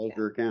 America closed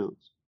her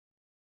accounts.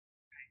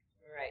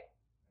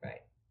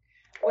 Right.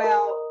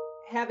 Well,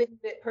 having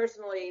been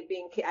personally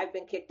I've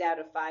been kicked out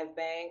of 5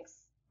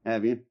 banks.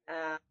 Have you?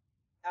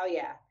 Oh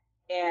yeah,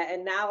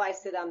 and now I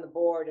sit on the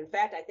board. In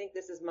fact, I think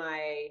this is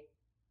my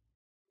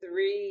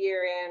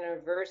 3-year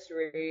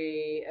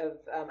anniversary of.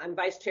 I'm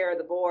vice chair of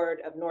the board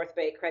of North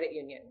Bay Credit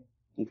Union.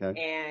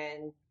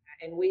 Okay.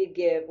 And we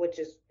give,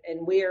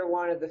 we are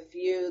one of the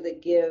few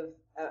that give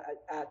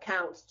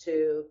accounts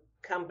to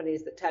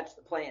companies that touch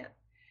the plan.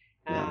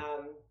 Yeah.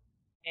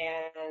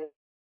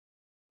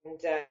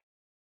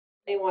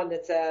 Anyone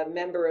that's a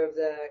member of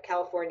the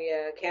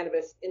California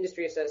Cannabis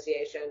Industry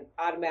Association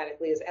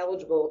automatically is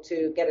eligible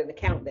to get an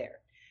account there.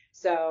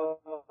 So,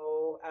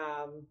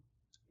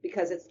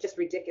 because it's just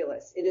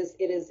ridiculous. It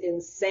is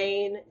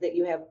insane that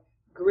you have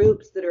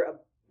groups that are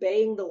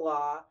obeying the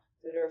law,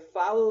 that are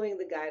following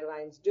the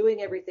guidelines,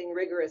 doing everything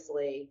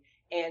rigorously,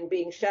 and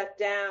being shut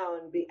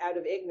down out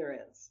of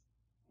ignorance.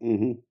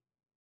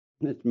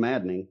 Mm-hmm. It's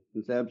maddening.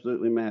 It's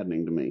absolutely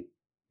maddening to me.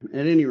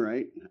 At any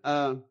rate,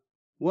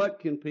 what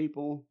can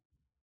people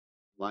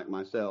like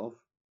myself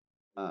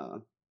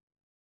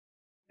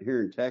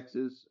here in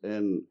Texas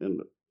and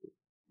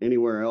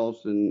anywhere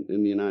else in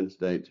the United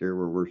States here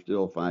where we're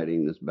still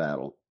fighting this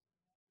battle,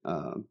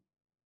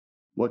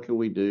 what can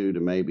we do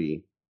to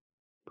maybe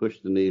push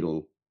the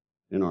needle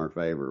in our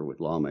favor with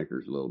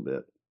lawmakers a little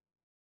bit?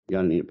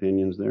 Got any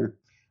opinions there?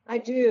 I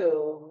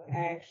do,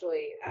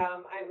 actually.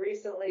 I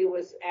recently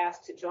was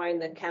asked to join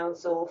the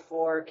Council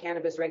for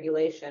Cannabis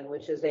Regulation,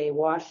 which is a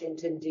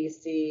Washington,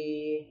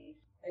 D.C.,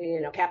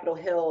 Capitol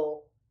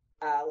Hill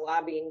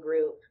lobbying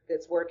group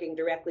that's working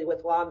directly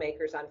with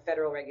lawmakers on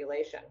federal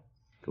regulation.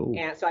 Cool.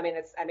 And so, I'm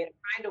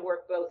trying to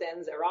work both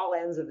ends or all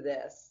ends of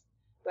this.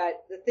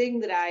 But the thing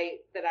that I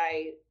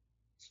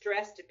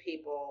stress to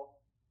people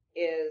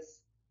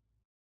is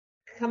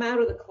come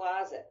out of the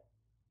closet.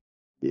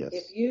 Yes.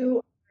 If you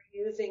are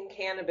using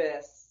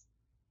cannabis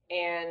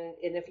and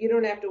if you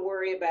don't have to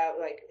worry about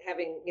like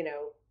having,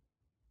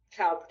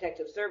 Child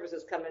Protective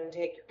Services come in and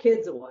take your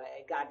kids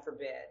away, God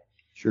forbid.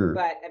 Sure.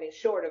 But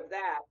short of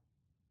that,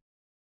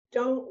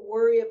 don't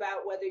worry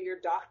about whether your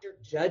doctor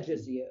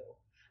judges you.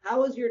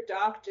 How is your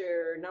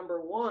doctor, number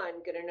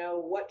one, going to know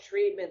what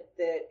treatment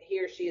that he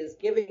or she is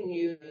giving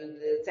you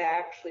that's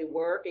actually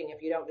working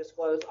if you don't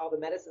disclose all the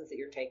medicines that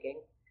you're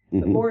taking? Mm-hmm.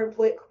 But more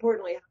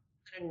importantly, how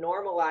are you going to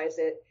normalize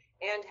it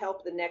and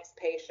help the next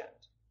patient?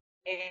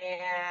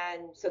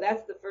 And so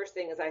that's the first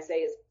thing, as I say,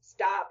 is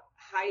stop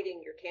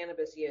hiding your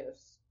cannabis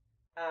use,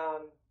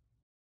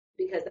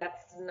 because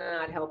that's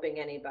not helping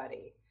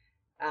anybody.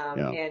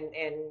 And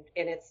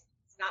it's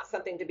not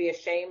something to be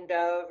ashamed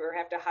of or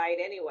have to hide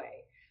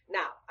anyway.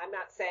 Now, I'm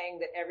not saying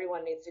that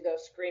everyone needs to go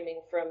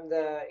screaming from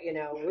the,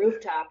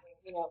 rooftop,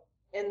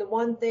 and the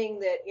one thing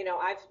that,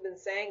 I've been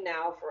saying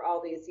now for all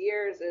these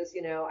years is,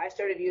 I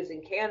started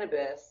using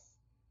cannabis.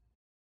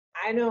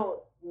 I don't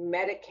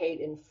medicate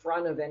in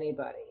front of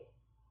anybody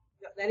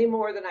any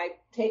more than I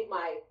take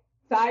my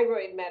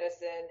thyroid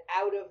medicine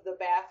out of the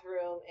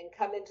bathroom and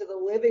come into the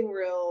living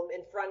room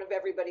in front of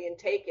everybody and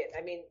take it.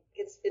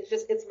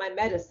 It's my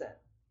medicine,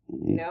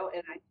 and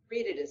I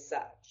treat it as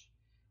such.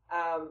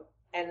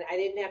 And I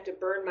didn't have to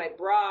burn my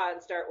bra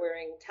and start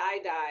wearing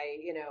tie-dye,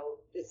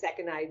 the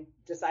second I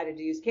decided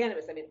to use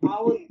cannabis.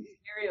 All of these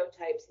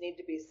stereotypes need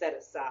to be set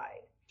aside.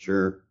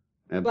 Sure,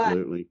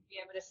 absolutely. But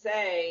I'm going to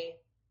say,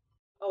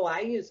 I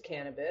use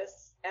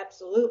cannabis.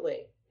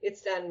 Absolutely.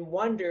 It's done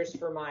wonders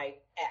for my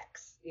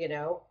ex,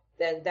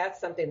 then that's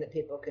something that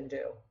people can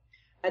do.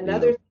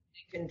 Another thing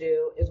they can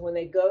do is when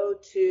they go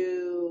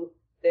to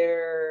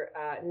their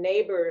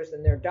neighbors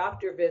and their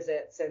doctor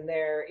visits and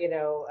their,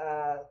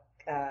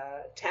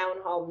 town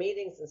hall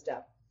meetings and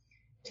stuff,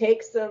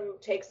 take some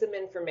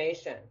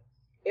information.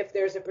 If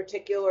there's a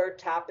particular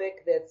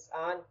topic that's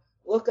on,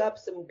 look up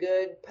some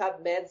good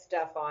PubMed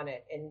stuff on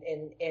it and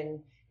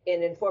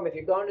inform. If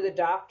you're going to the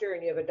doctor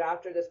and you have a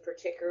doctor that's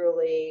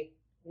particularly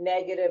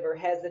negative or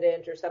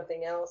hesitant or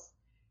something else,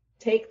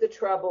 take the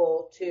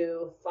trouble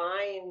to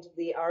find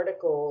the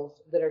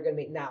articles that are going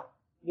to be. Now,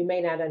 you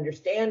may not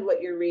understand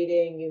what you're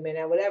reading, you may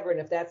not whatever, and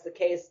if that's the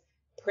case,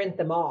 print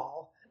them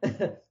all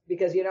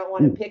because you don't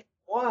want to pick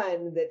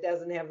one that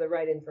doesn't have the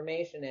right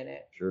information in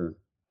it. Sure.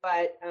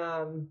 But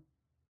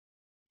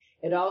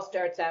it all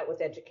starts out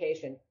with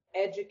education.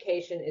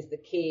 Education is the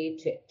key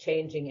to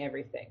changing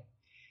everything.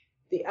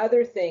 The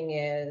other thing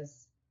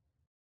is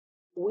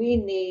we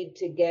need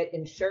to get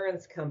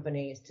insurance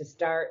companies to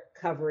start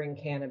covering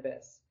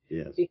cannabis.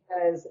 Yes.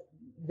 Because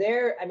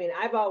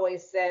I've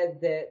always said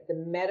that the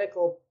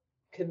medical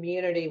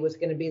community was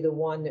going to be the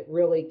one that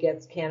really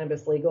gets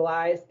cannabis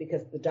legalized,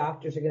 because the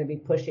doctors are going to be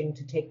pushing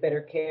to take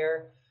better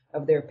care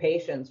of their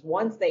patients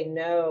once they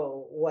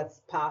know what's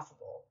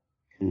possible.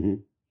 Mm-hmm. At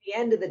the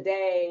end of the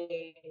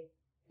day,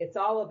 it's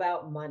all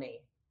about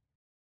money.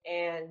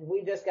 And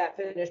we just got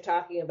finished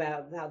talking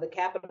about how the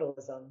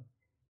capitalism.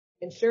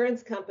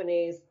 Insurance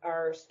companies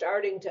are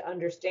starting to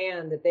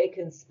understand that they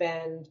can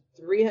spend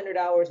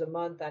 $300 a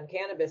month on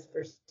cannabis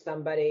for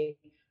somebody,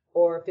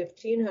 or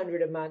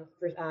 $1,500 a month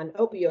on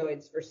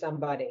opioids for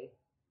somebody.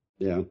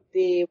 Yeah.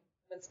 The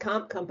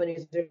comp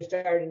companies are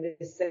starting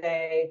to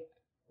say,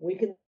 we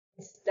can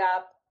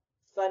stop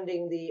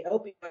funding the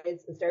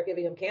opioids and start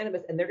giving them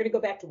cannabis, and they're going to go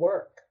back to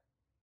work,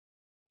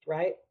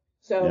 right?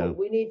 So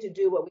we need to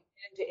do what we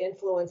can to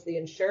influence the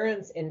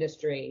insurance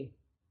industry,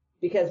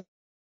 because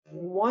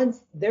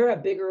once they're a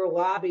bigger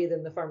lobby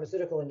than the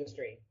pharmaceutical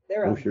industry.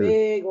 They're a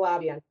big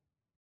lobby on.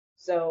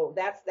 So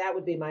that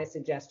would be my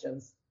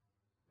suggestions.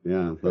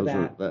 Yeah, those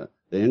are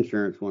the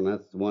insurance one.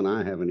 That's the one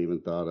I haven't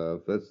even thought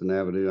of. That's an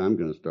avenue I'm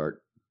going to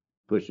start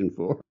pushing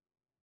for.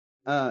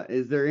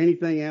 Is there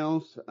anything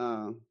else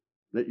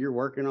that you're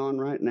working on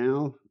right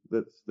now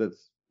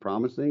that's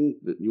promising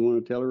that you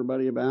want to tell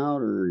everybody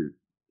about, or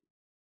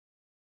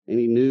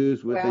any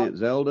news with Aunt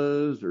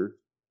Zelda's or?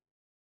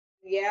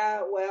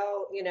 Yeah,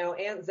 well,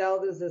 Aunt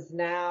Zelda's is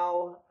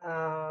now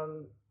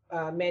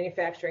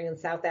manufacturing in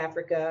South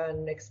Africa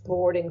and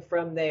exporting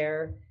from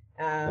there.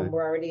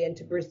 We're already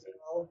into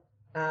Brazil.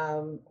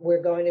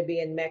 We're going to be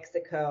in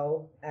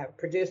Mexico,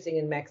 producing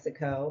in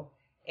Mexico.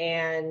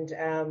 And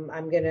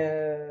I'm going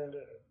to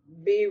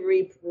be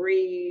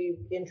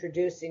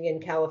reintroducing in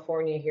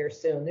California here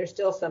soon. There's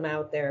still some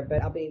out there,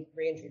 but I'll be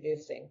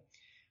reintroducing.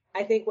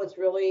 I think what's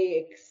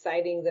really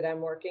exciting that I'm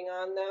working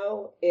on,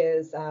 though,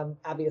 is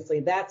obviously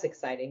that's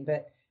exciting,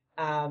 but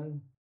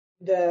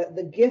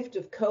the gift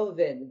of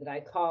COVID, that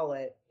I call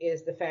it,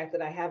 is the fact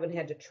that I haven't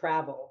had to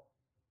travel.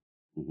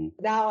 Mm-hmm.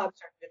 Now I'm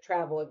starting to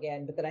travel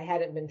again, but that I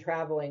hadn't been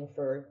traveling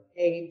for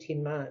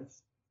 18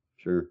 months.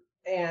 Sure.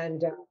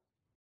 And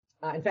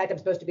in fact, I'm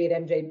supposed to be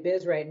at MJ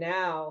Biz right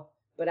now,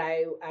 but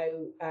I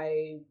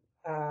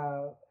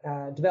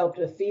developed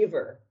a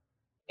fever.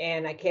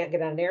 And I can't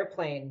get on an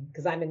airplane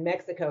because I'm in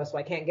Mexico, so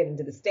I can't get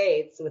into the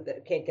States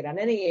can't get on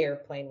any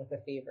airplane with a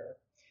fever.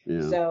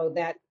 Yeah. So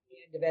that's the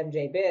end of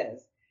MJ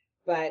Biz.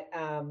 But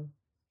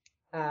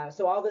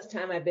so all this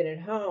time I've been at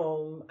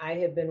home, I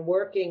have been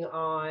working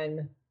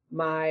on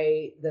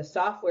the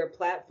software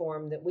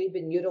platform that we've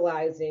been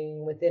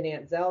utilizing within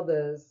Aunt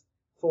Zelda's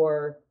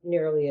for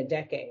nearly a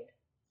decade.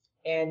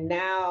 And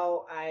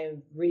now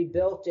I've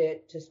rebuilt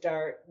it to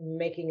start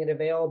making it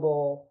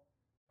available.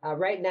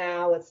 Right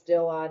now, it's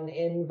still on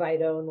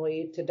invite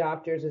only to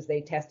doctors as they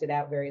tested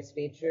out various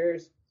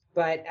features.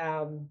 But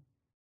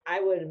I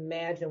would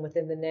imagine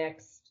within the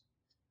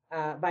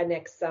by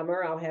next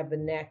summer, I'll have the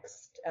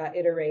next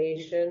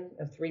iteration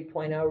of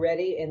 3.0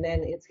 ready. And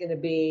then it's going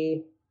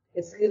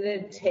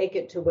to take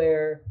it to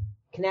where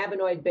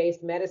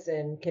cannabinoid-based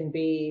medicine can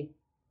be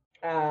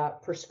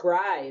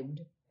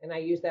prescribed. And I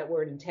use that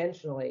word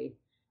intentionally.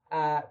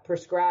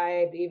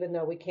 Prescribed, even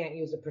though we can't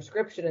use a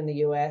prescription in the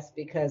U.S.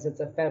 because it's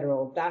a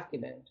federal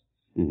document.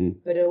 Mm-hmm.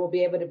 But it will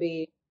be able to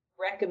be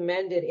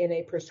recommended in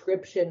a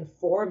prescription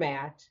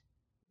format,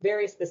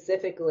 very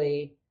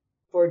specifically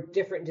for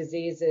different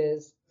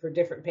diseases, for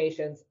different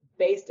patients,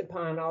 based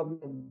upon all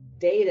the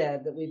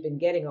data that we've been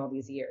getting all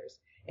these years.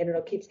 And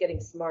it keeps getting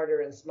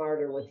smarter and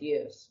smarter with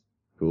use.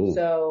 Cool.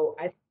 So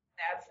I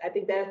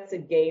think that's a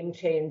game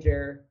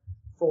changer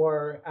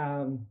for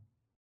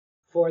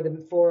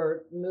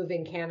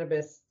moving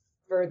cannabis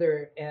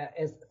further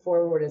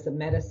forward as a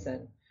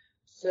medicine.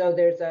 So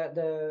there's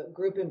the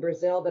group in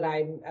Brazil that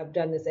I've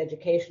done this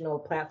educational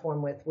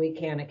platform with, We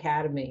Can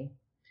Academy.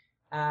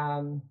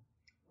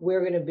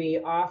 We're going to be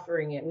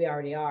offering it, we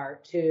already are,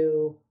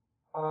 to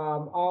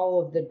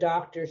all of the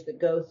doctors that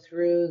go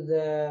through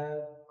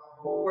the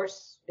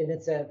course, and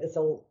it's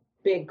a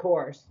big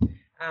course,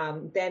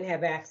 then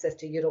have access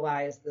to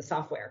utilize the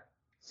software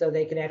so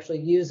they can actually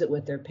use it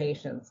with their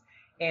patients.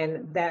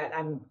 And that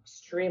I'm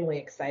extremely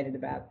excited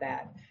about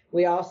that.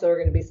 We also are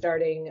going to be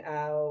starting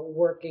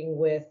working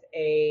with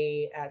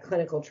a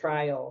clinical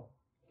trial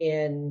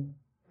in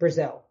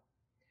Brazil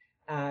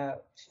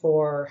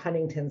for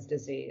Huntington's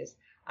disease.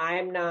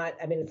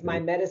 It's my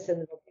medicine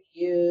that will be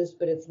used,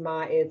 but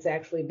it's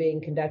actually being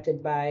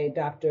conducted by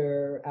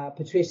Dr.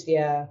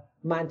 Patricia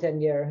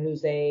Montagnier,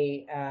 who's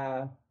a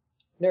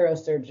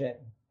neurosurgeon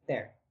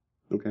there.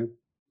 Okay.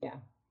 Yeah.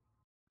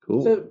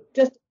 Cool. So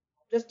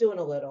just doing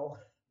a little.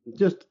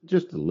 Just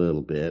a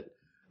little bit.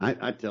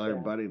 I tell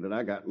everybody that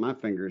I got my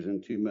fingers in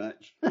too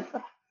much.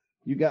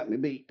 You got me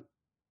beat.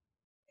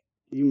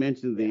 You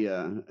mentioned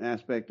the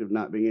aspect of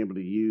not being able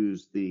to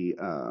use the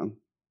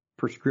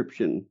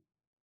prescription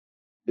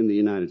in the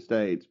United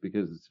States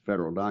because it's a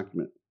federal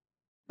document.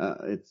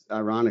 It's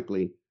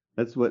ironically,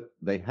 that's what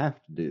they have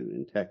to do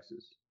in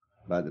Texas.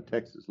 by the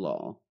Texas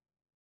law,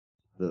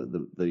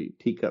 the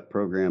teacup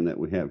program that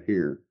we have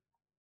here,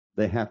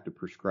 they have to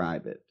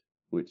prescribe it,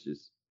 which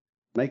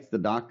makes the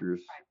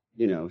doctors,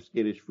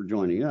 skittish for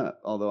joining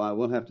up. Although I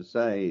will have to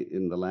say,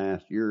 in the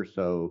last year or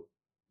so,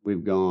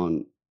 we've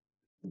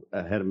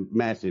had a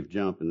massive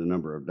jump in the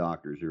number of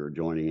doctors who are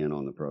joining in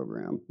on the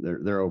program.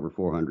 There are over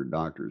 400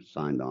 doctors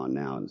signed on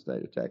now in the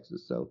state of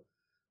Texas. So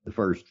the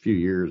first few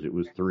years it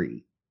was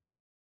 3.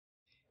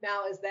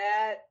 Now, is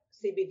that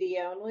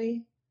CBD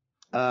only?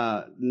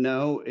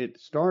 No, it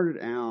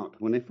started out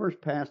when they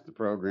first passed the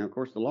program. Of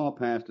course, the law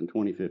passed in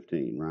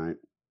 2015, right?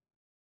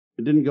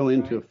 It didn't go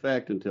into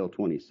effect until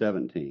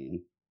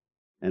 2017.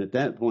 And at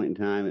that point in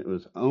time, it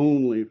was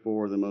only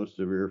for the most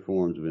severe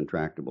forms of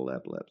intractable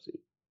epilepsy.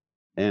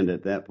 And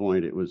at that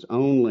point, it was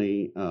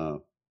only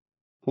 0.5%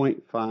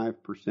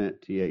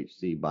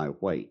 THC by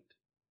weight,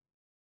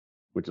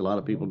 which a lot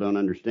of people don't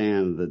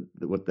understand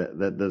what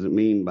that doesn't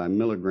mean by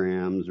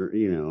milligrams or,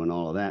 and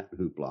all of that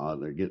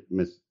hoopla. They get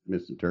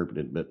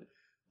misinterpreted. But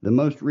the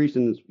most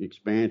recent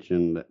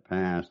expansion that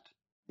passed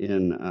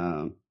in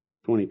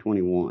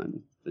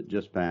 2021, that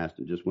just passed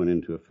and just went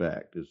into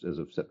effect as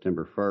of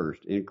September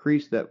 1st,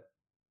 increased that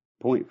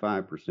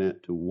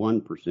 0.5% to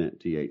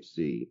 1%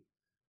 THC.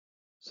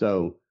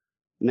 So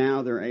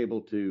now they're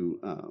able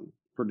to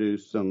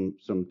produce some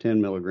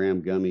 10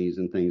 milligram gummies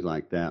and things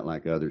like that,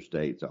 like other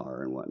states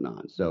are and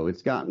whatnot. So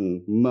it's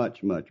gotten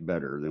much, much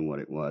better than what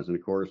it was. And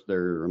of course,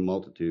 there are a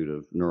multitude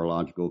of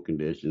neurological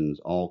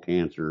conditions. All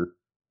cancer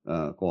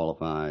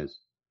qualifies.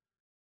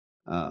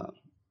 I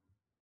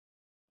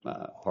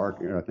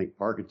think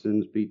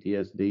Parkinson's,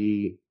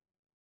 PTSD,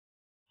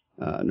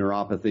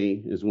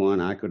 neuropathy is one.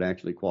 I could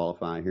actually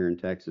qualify here in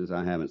Texas.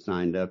 I haven't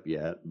signed up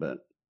yet,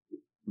 but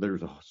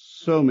there's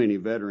so many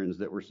veterans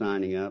that were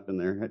signing up,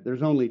 and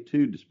there's only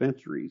 2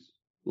 dispensaries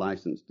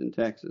licensed in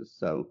Texas.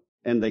 So,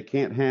 and they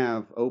can't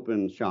have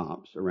open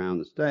shops around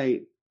the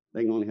state.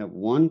 They can only have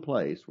one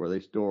place where they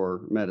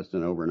store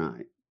medicine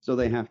overnight. So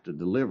they have to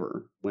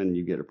deliver when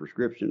you get a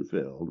prescription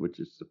filled, which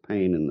is a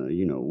pain in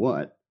the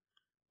what.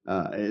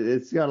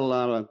 It's got a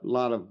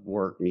lot of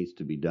work needs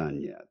to be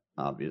done yet,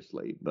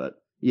 obviously. But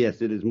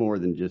yes, it is more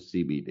than just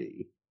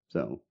CBD.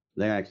 So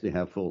they actually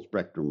have full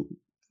spectrum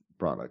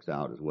products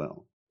out as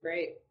well.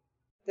 Great.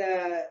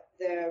 The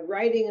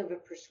writing of a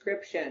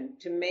prescription,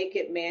 to make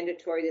it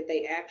mandatory that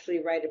they actually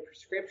write a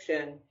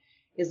prescription,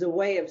 is a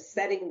way of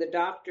setting the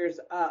doctors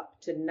up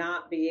to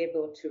not be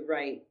able to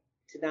write,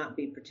 to not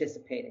be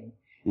participating.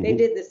 Mm-hmm. They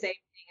did the same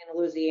thing in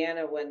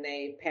Louisiana when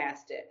they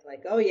passed it.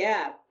 Like, oh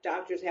yeah,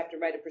 doctors have to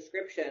write a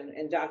prescription,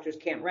 and doctors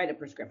can't write a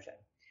prescription.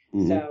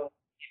 Mm-hmm. So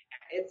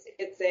it's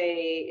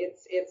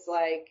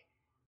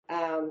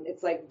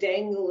like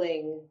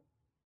dangling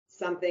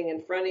something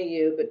in front of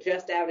you, but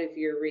just out of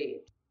your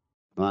reach.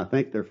 Well, I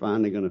think they're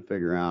finally going to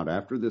figure out,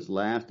 after this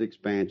last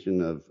expansion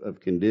of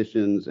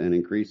conditions and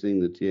increasing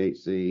the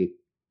THC,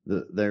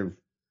 I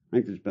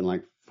think there's been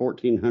like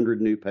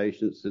 1,400 new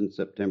patients since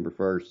September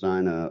 1st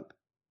sign up.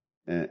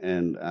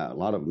 And a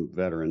lot of them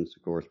veterans,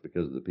 of course,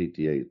 because of the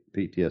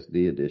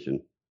PTSD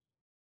edition.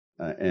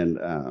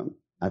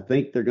 I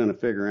think they're going to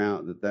figure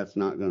out that that's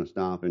not going to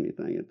stop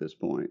anything at this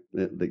point.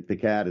 The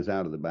cat is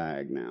out of the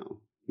bag now.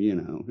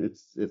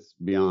 It's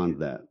beyond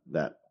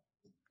that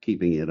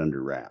keeping it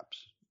under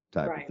wraps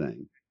type of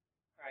thing.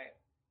 Right.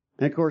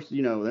 And of course,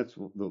 that's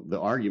the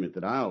argument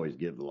that I always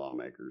give the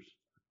lawmakers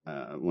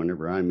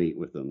whenever I meet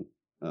with them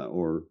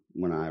or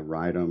when I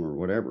write them or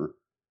whatever.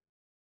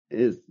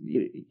 Is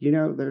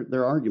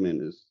their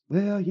argument is,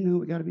 well,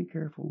 we got to be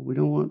careful. We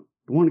don't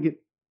want to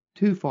get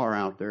too far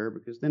out there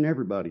because then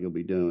everybody will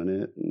be doing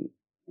it. And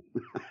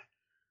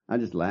I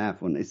just laugh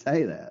when they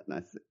say that, and I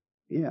say,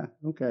 yeah,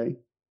 okay.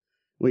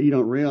 What you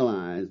don't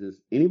realize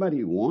is anybody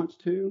who wants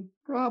to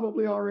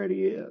probably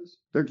already is.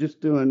 They're just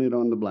doing it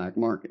on the black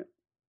market.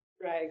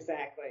 Right,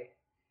 exactly.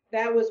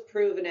 That was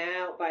proven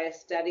out by a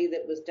study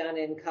that was done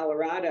in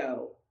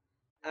Colorado.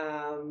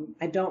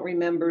 I don't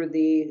remember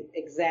the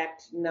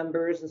exact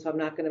numbers, and so I'm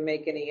not going to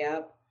make any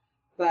up.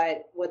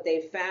 But what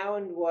they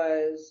found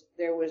was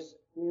there was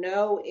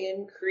no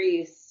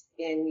increase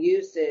in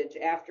usage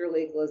after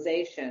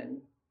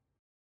legalization,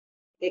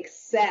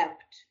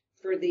 except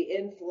for the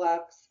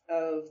influx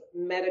of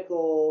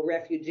medical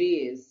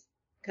refugees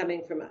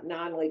coming from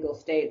non-legal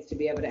states to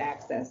be able to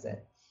access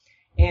it.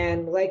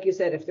 And like you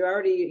said, if they're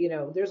already,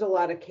 there's a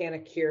lot of kind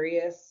of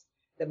curious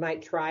that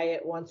might try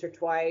it once or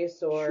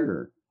twice, or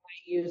sure,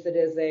 use it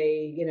as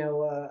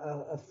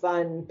a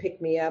fun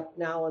pick me up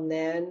now and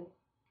then,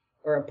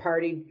 or a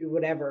party,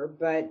 whatever.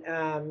 But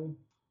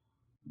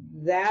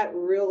that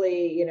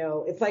really,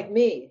 it's like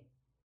me.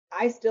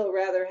 I still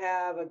rather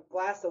have a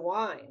glass of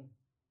wine.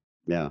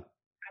 Yeah.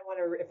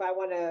 If I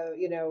want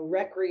to,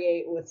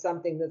 recreate with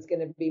something that's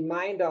going to be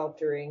mind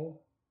altering,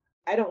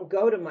 I don't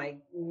go to my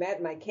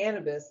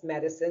cannabis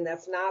medicine.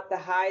 That's not the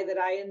high that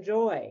I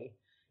enjoy.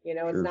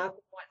 Sure. It's not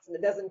the one.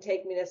 It doesn't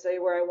take me necessarily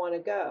where I want to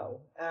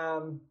go.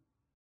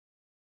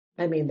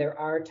 There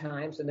are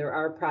times and there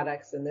are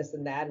products and this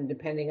and that, and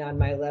depending on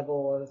my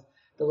level of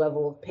the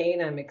level of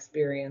pain I'm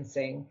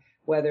experiencing,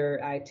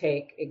 whether I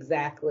take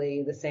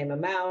exactly the same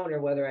amount or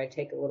whether I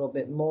take a little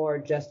bit more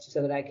just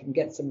so that I can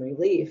get some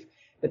relief.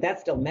 But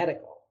that's still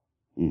medical.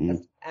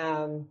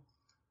 Mm-hmm.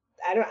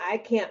 I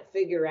can't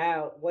figure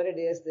out what it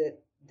is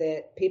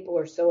that people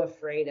are so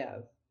afraid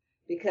of,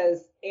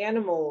 because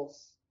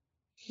animals,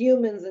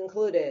 humans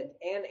included,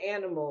 and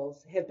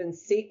animals have been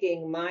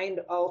seeking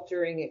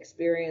mind-altering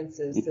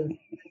experiences since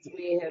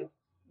we have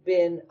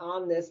been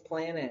on this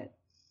planet.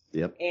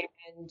 Yep.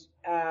 And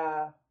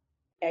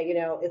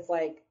it's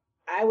like,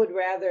 I would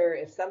rather,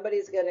 if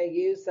somebody's going to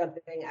use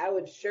something, I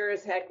would sure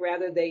as heck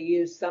rather they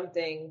use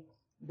something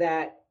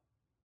that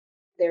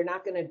they're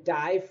not going to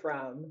die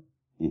from,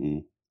 mm-hmm.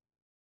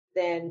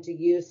 than to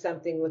use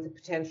something with a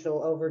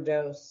potential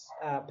overdose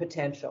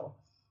potential.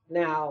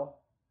 Now,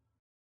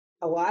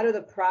 a lot of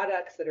the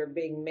products that are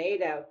being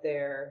made out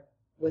there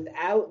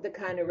without the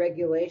kind of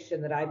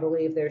regulation that I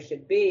believe there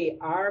should be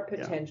are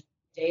potentially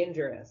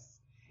dangerous.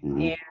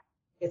 Mm-hmm. And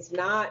it's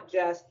not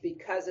just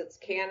because it's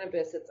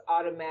cannabis, it's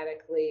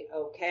automatically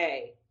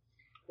okay.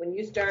 When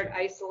you start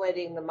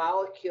isolating the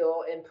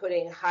molecule and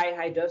putting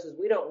high doses,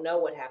 we don't know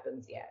what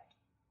happens yet.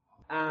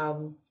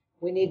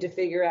 We need to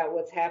figure out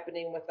what's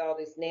happening with all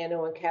these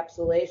nano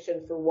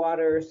encapsulation for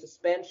water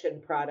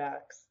suspension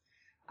products.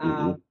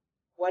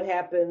 What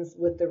happens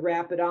with the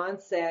rapid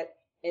onset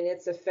and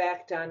its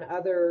effect on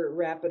other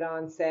rapid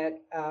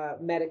onset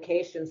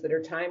medications that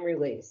are time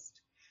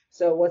released.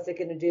 So what's it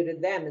going to do to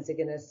them? Is it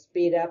going to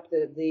speed up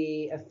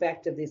the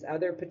effect of these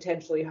other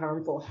potentially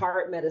harmful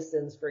heart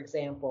medicines, for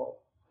example,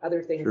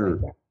 other things like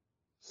that?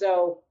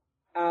 So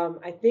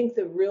I think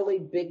the really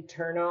big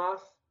turnoff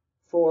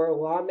for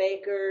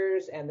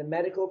lawmakers and the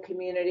medical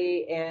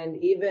community and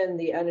even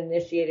the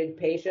uninitiated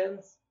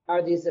patients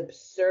are these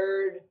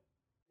absurd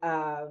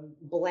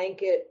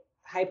blanket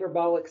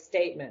hyperbolic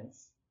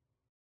statements,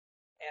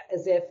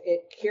 as if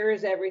it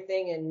cures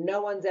everything and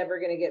no one's ever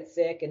going to get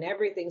sick and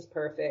everything's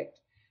perfect,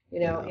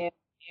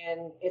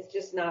 and it's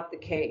just not the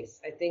case.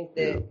 I think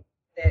that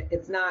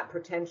it's not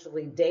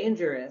potentially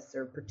dangerous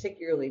or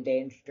particularly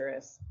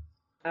dangerous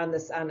on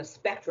a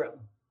spectrum.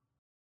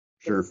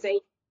 Sure. It's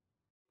safe,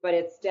 but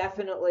it's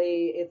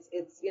definitely,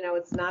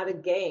 it's not a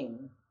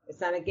game.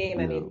 It's not a game.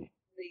 No. I mean,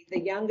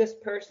 the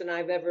youngest person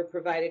I've ever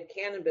provided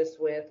cannabis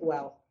with,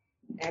 well,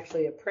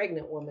 actually a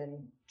pregnant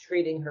woman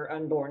treating her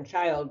unborn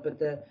child, but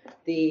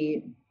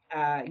the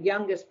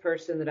youngest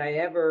person that I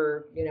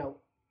ever,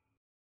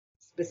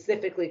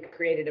 specifically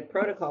created a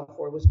protocol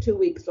for was 2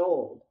 weeks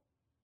old.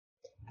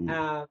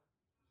 And,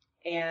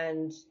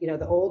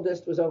 the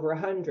oldest was over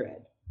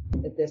 100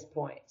 at this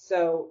point.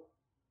 So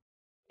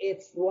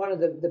it's one of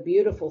the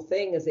beautiful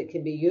thing is it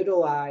can be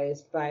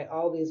utilized by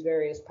all these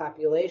various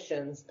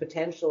populations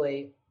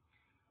potentially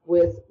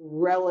with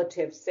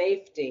relative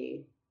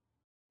safety,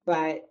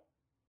 but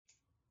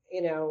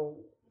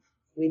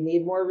we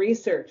need more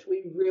research.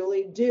 We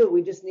really do.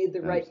 We just need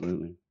the right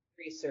kind of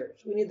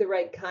research. We need the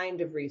right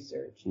kind of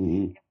research.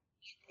 Mm-hmm.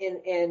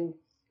 And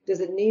does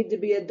it need to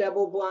be a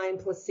double-blind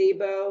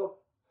placebo?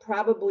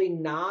 Probably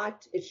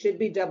not. It should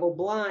be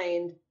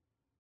double-blind,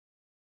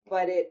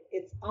 but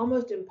it's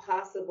almost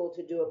impossible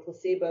to do a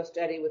placebo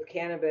study with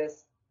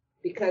cannabis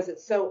because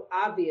it's so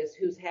obvious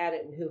who's had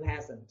it and who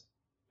hasn't.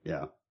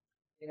 Yeah.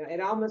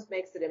 It almost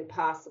makes it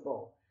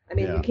impossible. I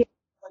mean, you can't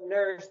tell a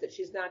nurse that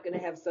she's not going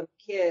to have some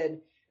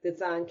kid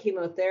that's on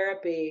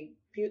chemotherapy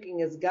puking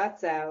his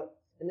guts out,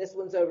 and this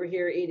one's over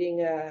here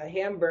eating a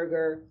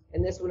hamburger,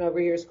 and this one over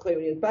here is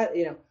clearly, but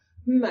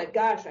my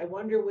gosh, I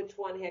wonder which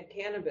one had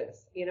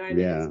cannabis. You know what I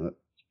mean? Yeah.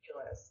 It's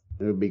ridiculous.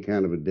 It would be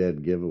kind of a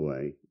dead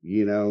giveaway.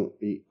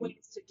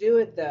 Ways to do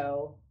it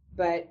though,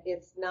 but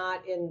it's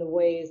not in the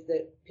ways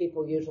that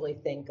people usually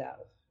think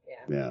of.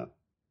 Yeah.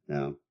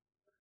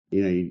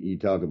 You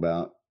talk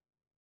about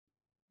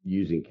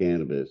using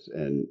cannabis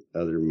and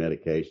other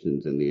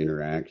medications and the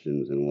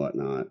interactions and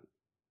whatnot.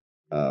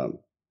 I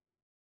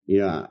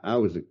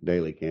was a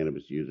daily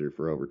cannabis user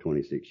for over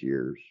 26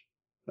 years.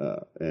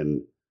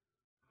 And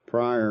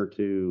prior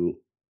to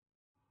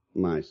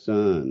my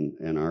son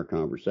and our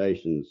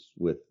conversations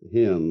with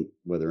him,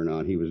 whether or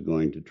not he was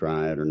going to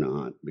try it or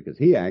not, because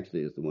he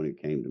actually is the one who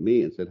came to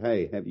me and said,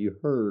 "Hey, have you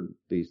heard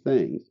these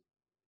things?"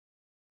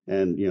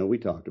 And, we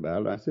talked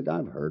about it. I said,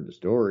 "I've heard the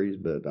stories,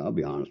 but I'll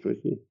be honest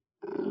with you,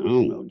 I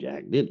don't know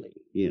Jack Diddley,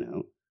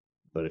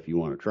 but if you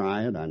want to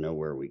try it, I know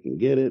where we can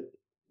get it,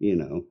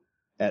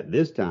 At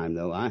this time,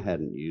 though, I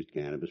hadn't used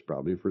cannabis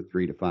probably for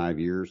 3 to 5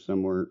 years,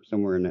 somewhere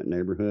in that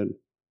neighborhood.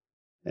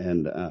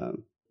 And,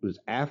 it was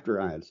after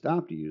I had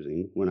stopped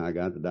using when I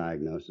got the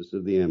diagnosis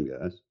of the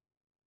MGUS.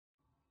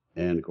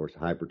 And of course,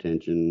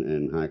 hypertension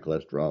and high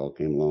cholesterol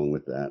came along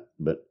with that,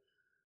 but,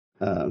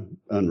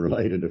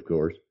 unrelated, of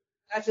course.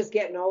 That's just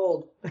getting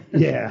old.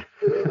 Yeah.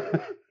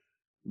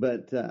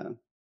 But,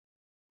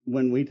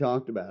 when we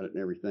talked about it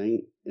and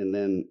everything, and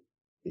then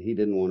he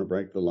didn't want to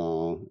break the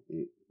law.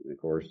 Of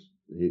course,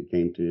 he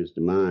came to his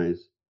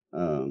demise.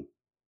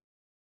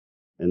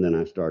 And then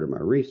I started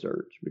my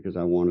research because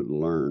I wanted to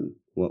learn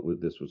what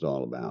this was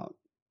all about.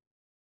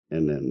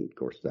 And then, of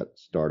course, that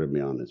started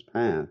me on this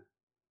path.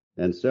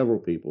 And several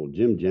people,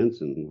 Jim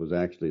Jensen was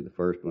actually the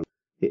first one.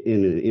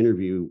 In an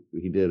interview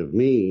he did of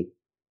me,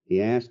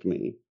 he asked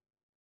me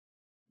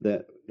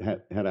that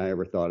had I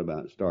ever thought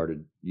about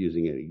started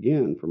using it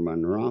again for my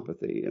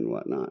neuropathy and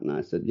whatnot. And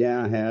I said,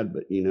 yeah, I had,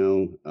 but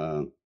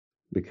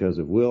because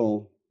of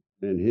Will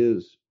and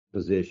his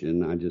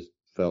position, I just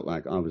felt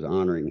like I was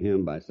honoring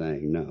him by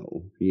saying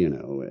no,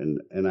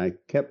 and I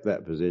kept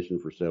that position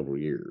for several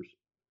years.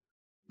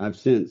 I've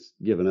since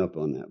given up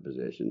on that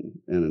position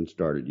and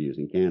started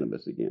using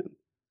cannabis again.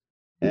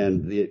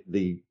 And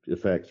the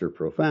effects are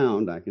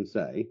profound, I can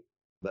say.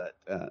 But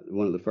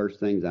one of the first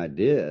things I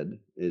did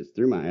is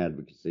through my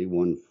advocacy,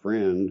 one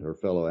friend, her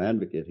fellow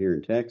advocate here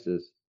in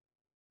Texas,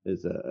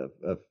 is a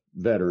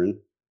veteran,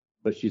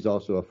 but she's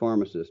also a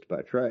pharmacist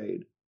by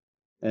trade.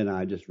 And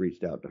I just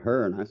reached out to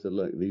her and I said,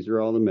 look, these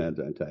are all the meds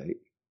I take.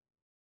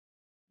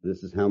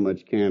 This is how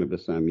much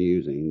cannabis I'm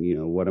using.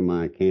 What am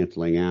I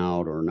canceling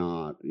out or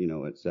not,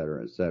 et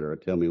cetera, et cetera.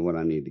 Tell me what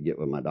I need to get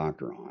with my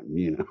doctor on,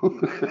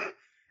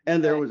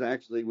 And there was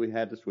actually, we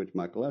had to switch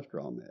my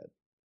cholesterol med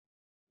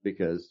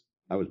because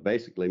I was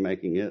basically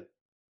making it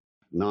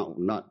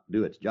not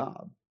do its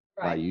job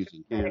by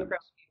using cannabis.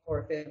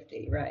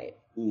 450, right.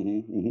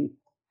 Mm-hmm, mm-hmm.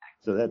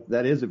 So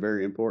that is a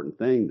very important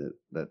thing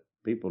that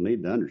people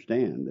need to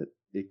understand, that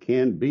it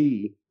can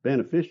be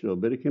beneficial,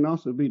 but it can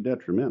also be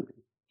detrimental.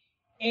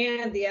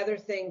 And the other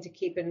thing to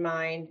keep in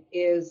mind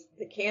is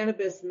the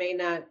cannabis may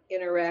not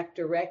interact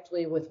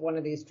directly with one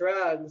of these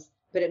drugs,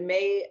 but it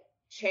may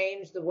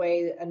change the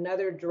way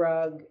another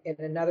drug and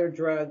another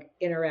drug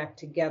interact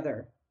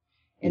together.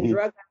 And mm-hmm.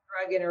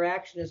 drug-on-drug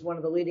interaction is one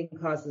of the leading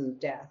causes of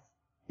death.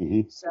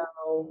 Mm-hmm.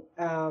 So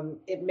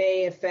it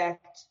may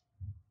affect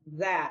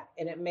that,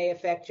 and it may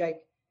affect,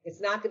 like,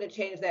 it's not going to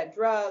change that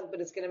drug,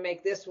 but it's going to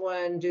make this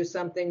one do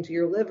something to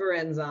your liver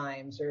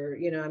enzymes, or,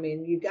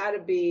 you got to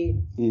be,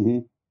 mm-hmm.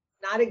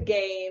 not a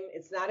game.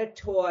 It's not a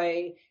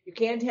toy. You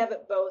can't have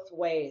it both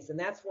ways. And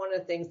that's one of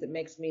the things that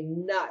makes me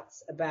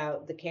nuts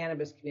about the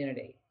cannabis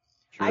community.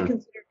 Sure. I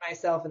consider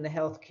myself in the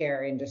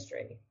healthcare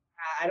industry.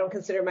 I don't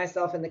consider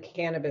myself in the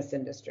cannabis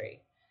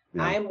industry.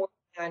 Yeah. I am working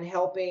on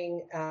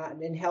helping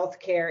in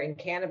healthcare, and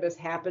cannabis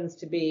happens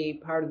to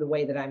be part of the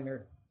way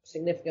that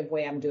significant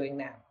way I'm doing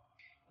that.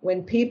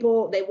 When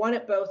people, they want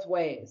it both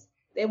ways.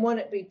 They want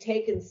it to be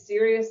taken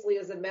seriously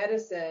as a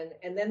medicine,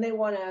 and then they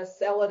want to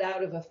sell it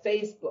out of a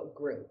Facebook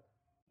group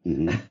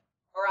mm-hmm.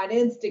 or on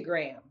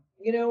Instagram.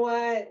 You know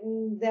what?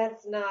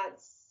 That's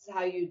not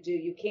how you do.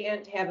 You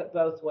can't have it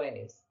both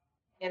ways.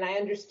 And I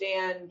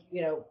understand,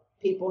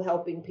 people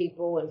helping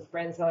people and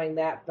friends knowing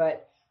that.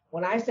 But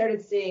when I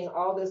started seeing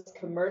all this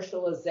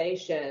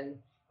commercialization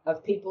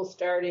of people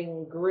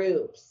starting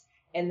groups,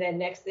 and then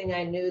next thing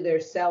I knew, they're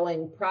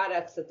selling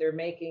products that they're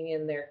making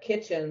in their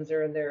kitchens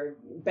or in their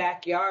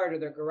backyard or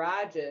their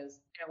garages,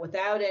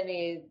 without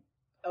any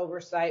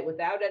oversight,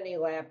 without any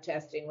lab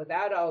testing,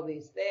 without all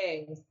these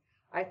things,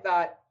 I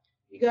thought,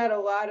 you got a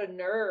lot of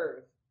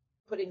nerve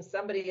putting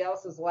somebody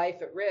else's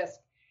life at risk.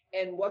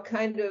 And what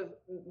kind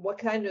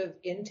of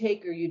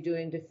intake are you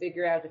doing to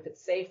figure out if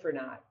it's safe or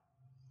not?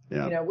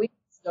 Yeah. We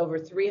asked over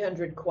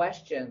 300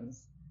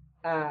 questions,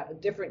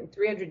 different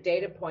 300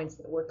 data points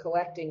that we're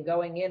collecting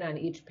going in on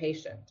each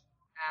patient.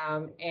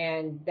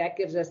 And that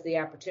gives us the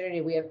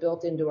opportunity we have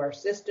built into our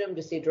system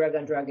to see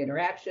drug-on-drug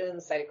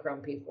interactions,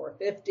 cytochrome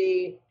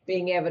P450,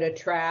 being able to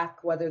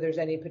track whether there's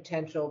any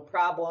potential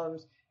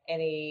problems,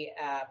 any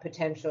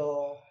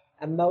potential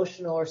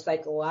emotional or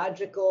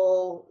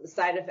psychological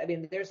side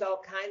effects. There's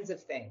all kinds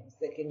of things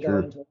that can go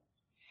into it.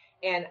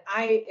 And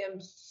I am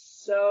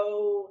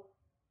so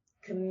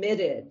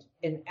committed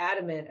and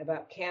adamant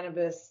about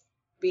cannabis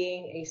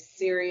being a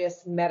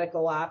serious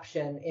medical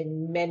option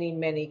in many,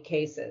 many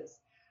cases.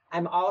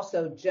 I'm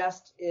also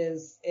just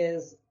as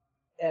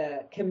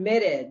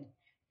committed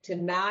to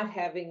not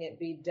having it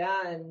be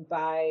done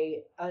by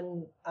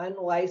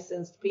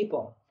unlicensed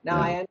people. Now,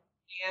 I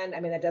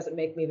understand, that doesn't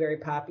make me very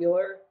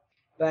popular,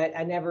 but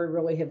I never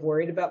really have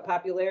worried about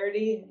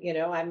popularity.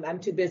 I'm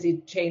too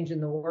busy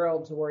changing the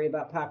world to worry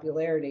about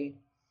popularity.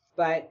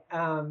 But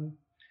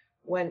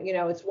when,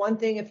 it's one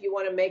thing if you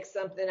want to make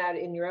something out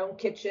in your own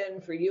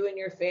kitchen for you and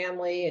your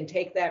family and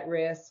take that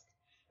risk.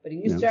 But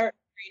if you start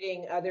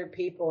treating other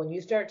people and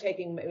you start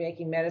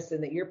making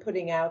medicine that you're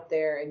putting out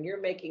there and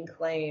you're making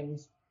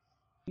claims,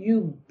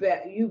 you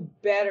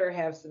better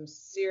have some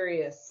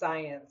serious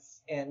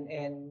science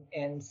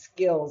and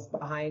skills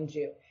behind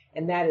you.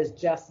 And that is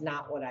just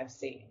not what I've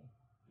seen.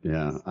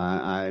 Yeah,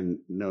 I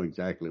know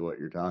exactly what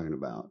you're talking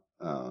about.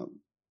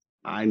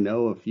 I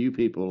know a few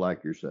people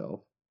like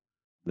yourself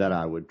that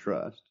I would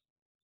trust.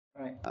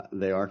 Right.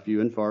 They are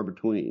few and far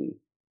between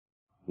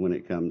when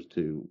it comes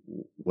to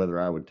whether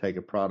I would take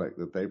a product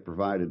that they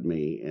provided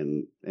me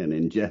and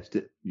ingest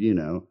it,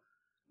 Now,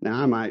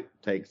 I might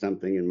take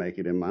something and make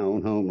it in my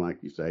own home,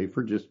 like you say,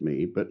 for just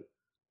me, but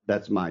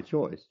that's my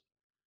choice.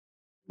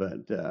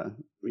 But,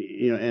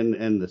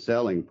 and the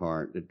selling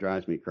part, it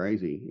drives me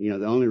crazy.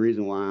 The only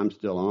reason why I'm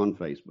still on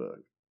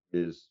Facebook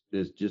is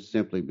just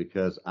simply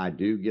because I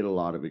do get a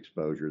lot of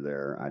exposure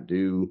there. I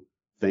do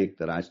think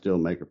that I still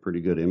make a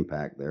pretty good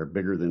impact there,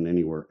 bigger than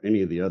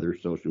any of the other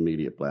social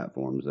media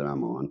platforms that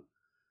I'm on.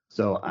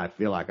 So I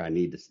feel like I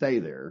need to stay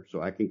there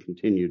so I can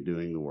continue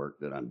doing the work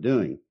that I'm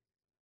doing.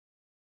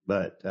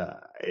 But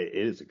it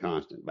is a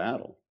constant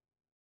battle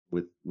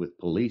with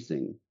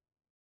policing,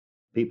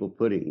 people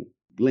putting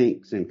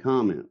links and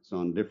comments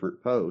on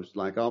different posts.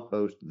 Like I'll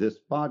post this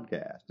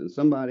podcast,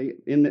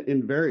 and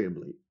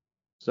invariably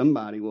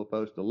somebody will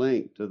post a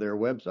link to their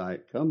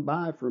website. Come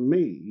buy from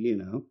me,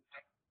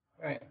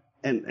 Right.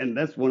 And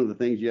that's one of the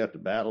things you have to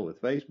battle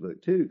with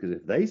Facebook too, because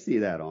if they see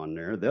that on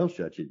there, they'll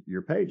shut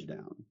your page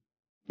down.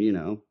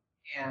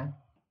 Yeah.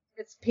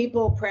 It's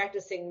people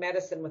practicing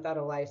medicine without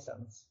a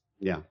license.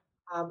 Yeah.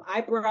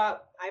 I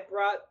brought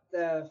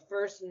the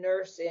first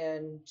nurse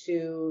in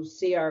to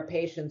see our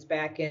patients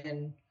back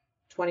in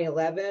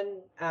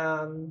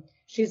 2011.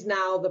 She's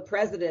now the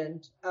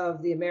president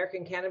of the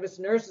American Cannabis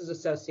Nurses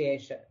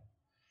Association.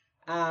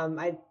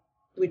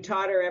 We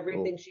taught her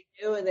everything she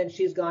knew, and then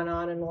she's gone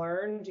on and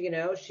learned.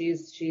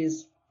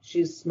 She's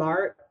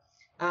smart.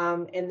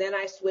 And then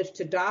I switched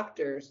to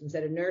doctors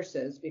instead of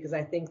nurses because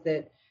I think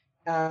that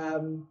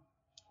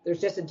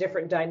there's just a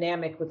different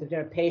dynamic with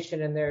the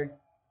patient and their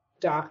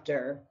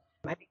doctor.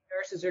 I think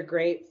nurses are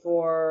great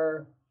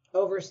for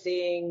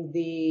overseeing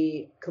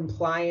the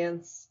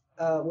compliance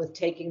with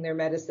taking their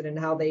medicine and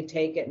how they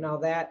take it and all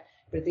that.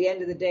 But at the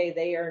end of the day,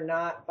 they are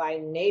not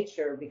by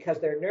nature, because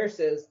they're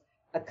nurses,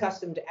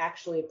 accustomed to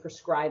actually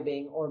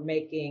prescribing or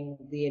making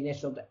the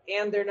initial,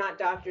 and they're not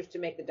doctors to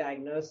make the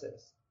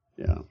diagnosis.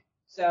 Yeah.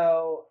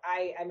 So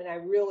I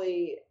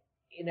really,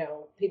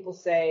 people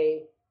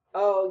say,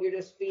 oh, you're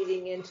just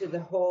feeding into the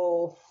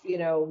whole,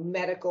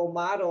 medical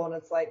model. And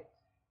it's like,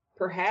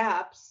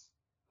 perhaps,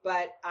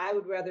 but I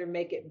would rather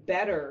make it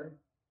better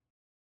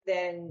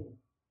than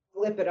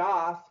flip it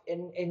off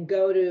and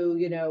go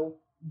to,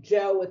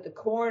 Joe at the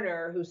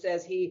corner who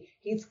says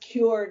he's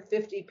cured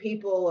 50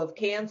 people of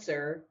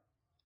cancer.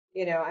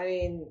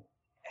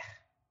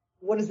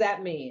 What does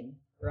that mean?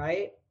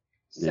 Right.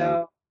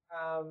 So,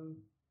 I'm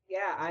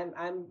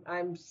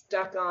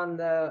stuck on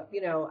the,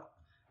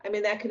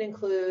 that could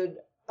include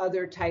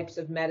other types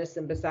of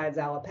medicine besides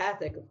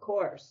allopathic, of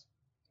course.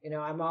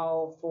 I'm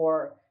all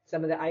for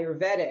some of the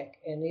Ayurvedic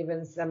and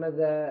even some of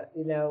the,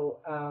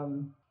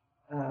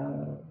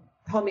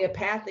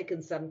 homeopathic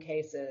in some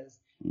cases,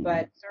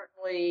 but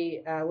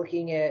certainly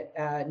looking at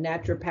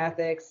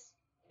naturopathics,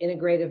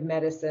 integrative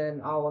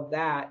medicine, all of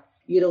that,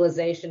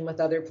 utilization with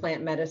other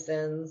plant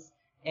medicines,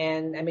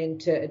 and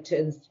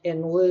to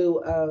in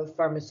lieu of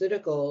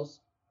pharmaceuticals,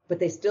 but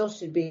they still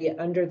should be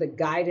under the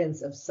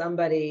guidance of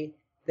somebody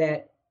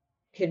that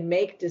can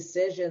make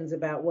decisions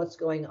about what's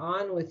going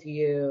on with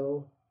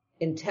you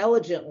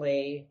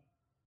intelligently,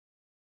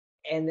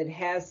 and that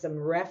has some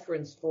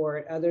reference for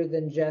it other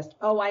than just,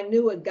 oh, I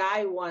knew a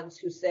guy once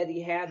who said he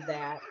had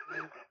that.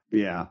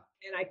 Yeah.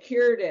 And I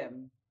cured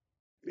him.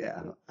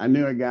 Yeah. I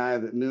knew a guy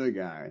that knew a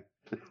guy.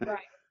 Right.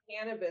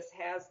 Cannabis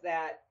has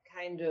that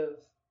kind of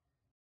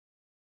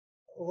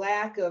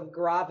lack of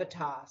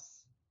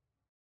gravitas.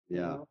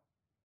 Yeah.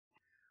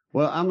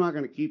 Well, I'm not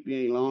going to keep you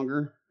any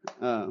longer.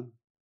 All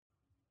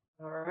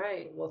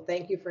right. Well,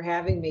 thank you for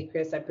having me,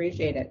 Chris. I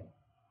appreciate it.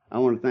 I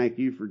want to thank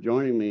you for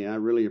joining me. I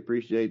really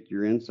appreciate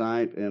your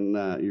insight and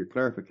your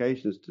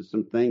clarifications to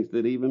some things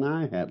that even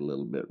I had a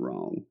little bit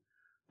wrong,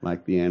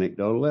 like the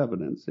anecdotal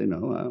evidence.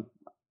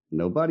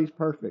 Nobody's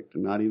perfect,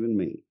 not even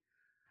me.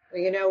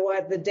 Well, you know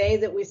what? The day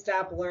that we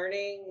stop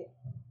learning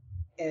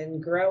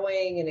and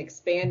growing and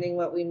expanding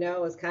what we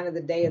know is kind of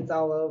the day it's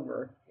all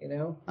over,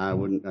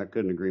 I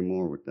couldn't agree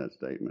more with that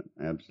statement.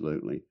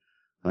 Absolutely.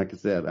 Like I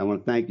said, I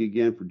want to thank you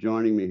again for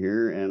joining me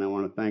here, and I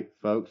want to thank the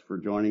folks for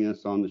joining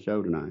us on the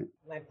show tonight.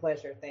 My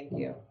pleasure. Thank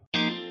you.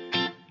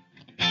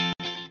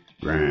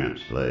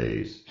 Gramps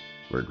Place,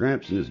 where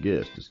Gramps and his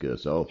guests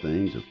discuss all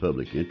things of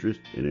public interest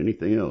and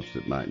anything else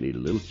that might need a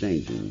little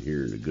changing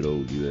here in the good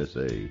old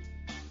USA.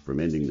 From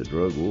ending the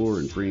drug war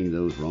and freeing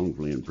those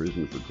wrongfully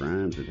imprisoned for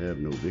crimes that have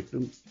no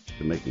victims,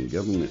 to making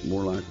government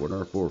more like what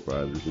our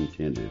forefathers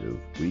intended of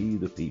we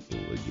the people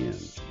again.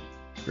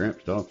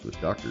 Gramps talks with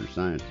doctors,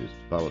 scientists,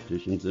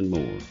 politicians, and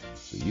more,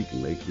 so you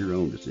can make your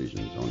own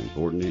decisions on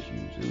important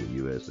issues in the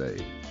USA.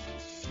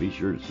 Be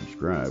sure to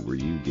subscribe where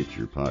you get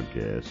your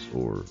podcasts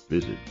or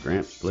visit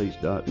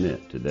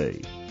GrampsPlace.net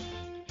today.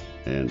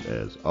 And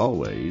as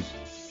always,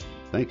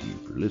 thank you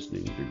for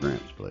listening to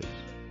Gramps Place.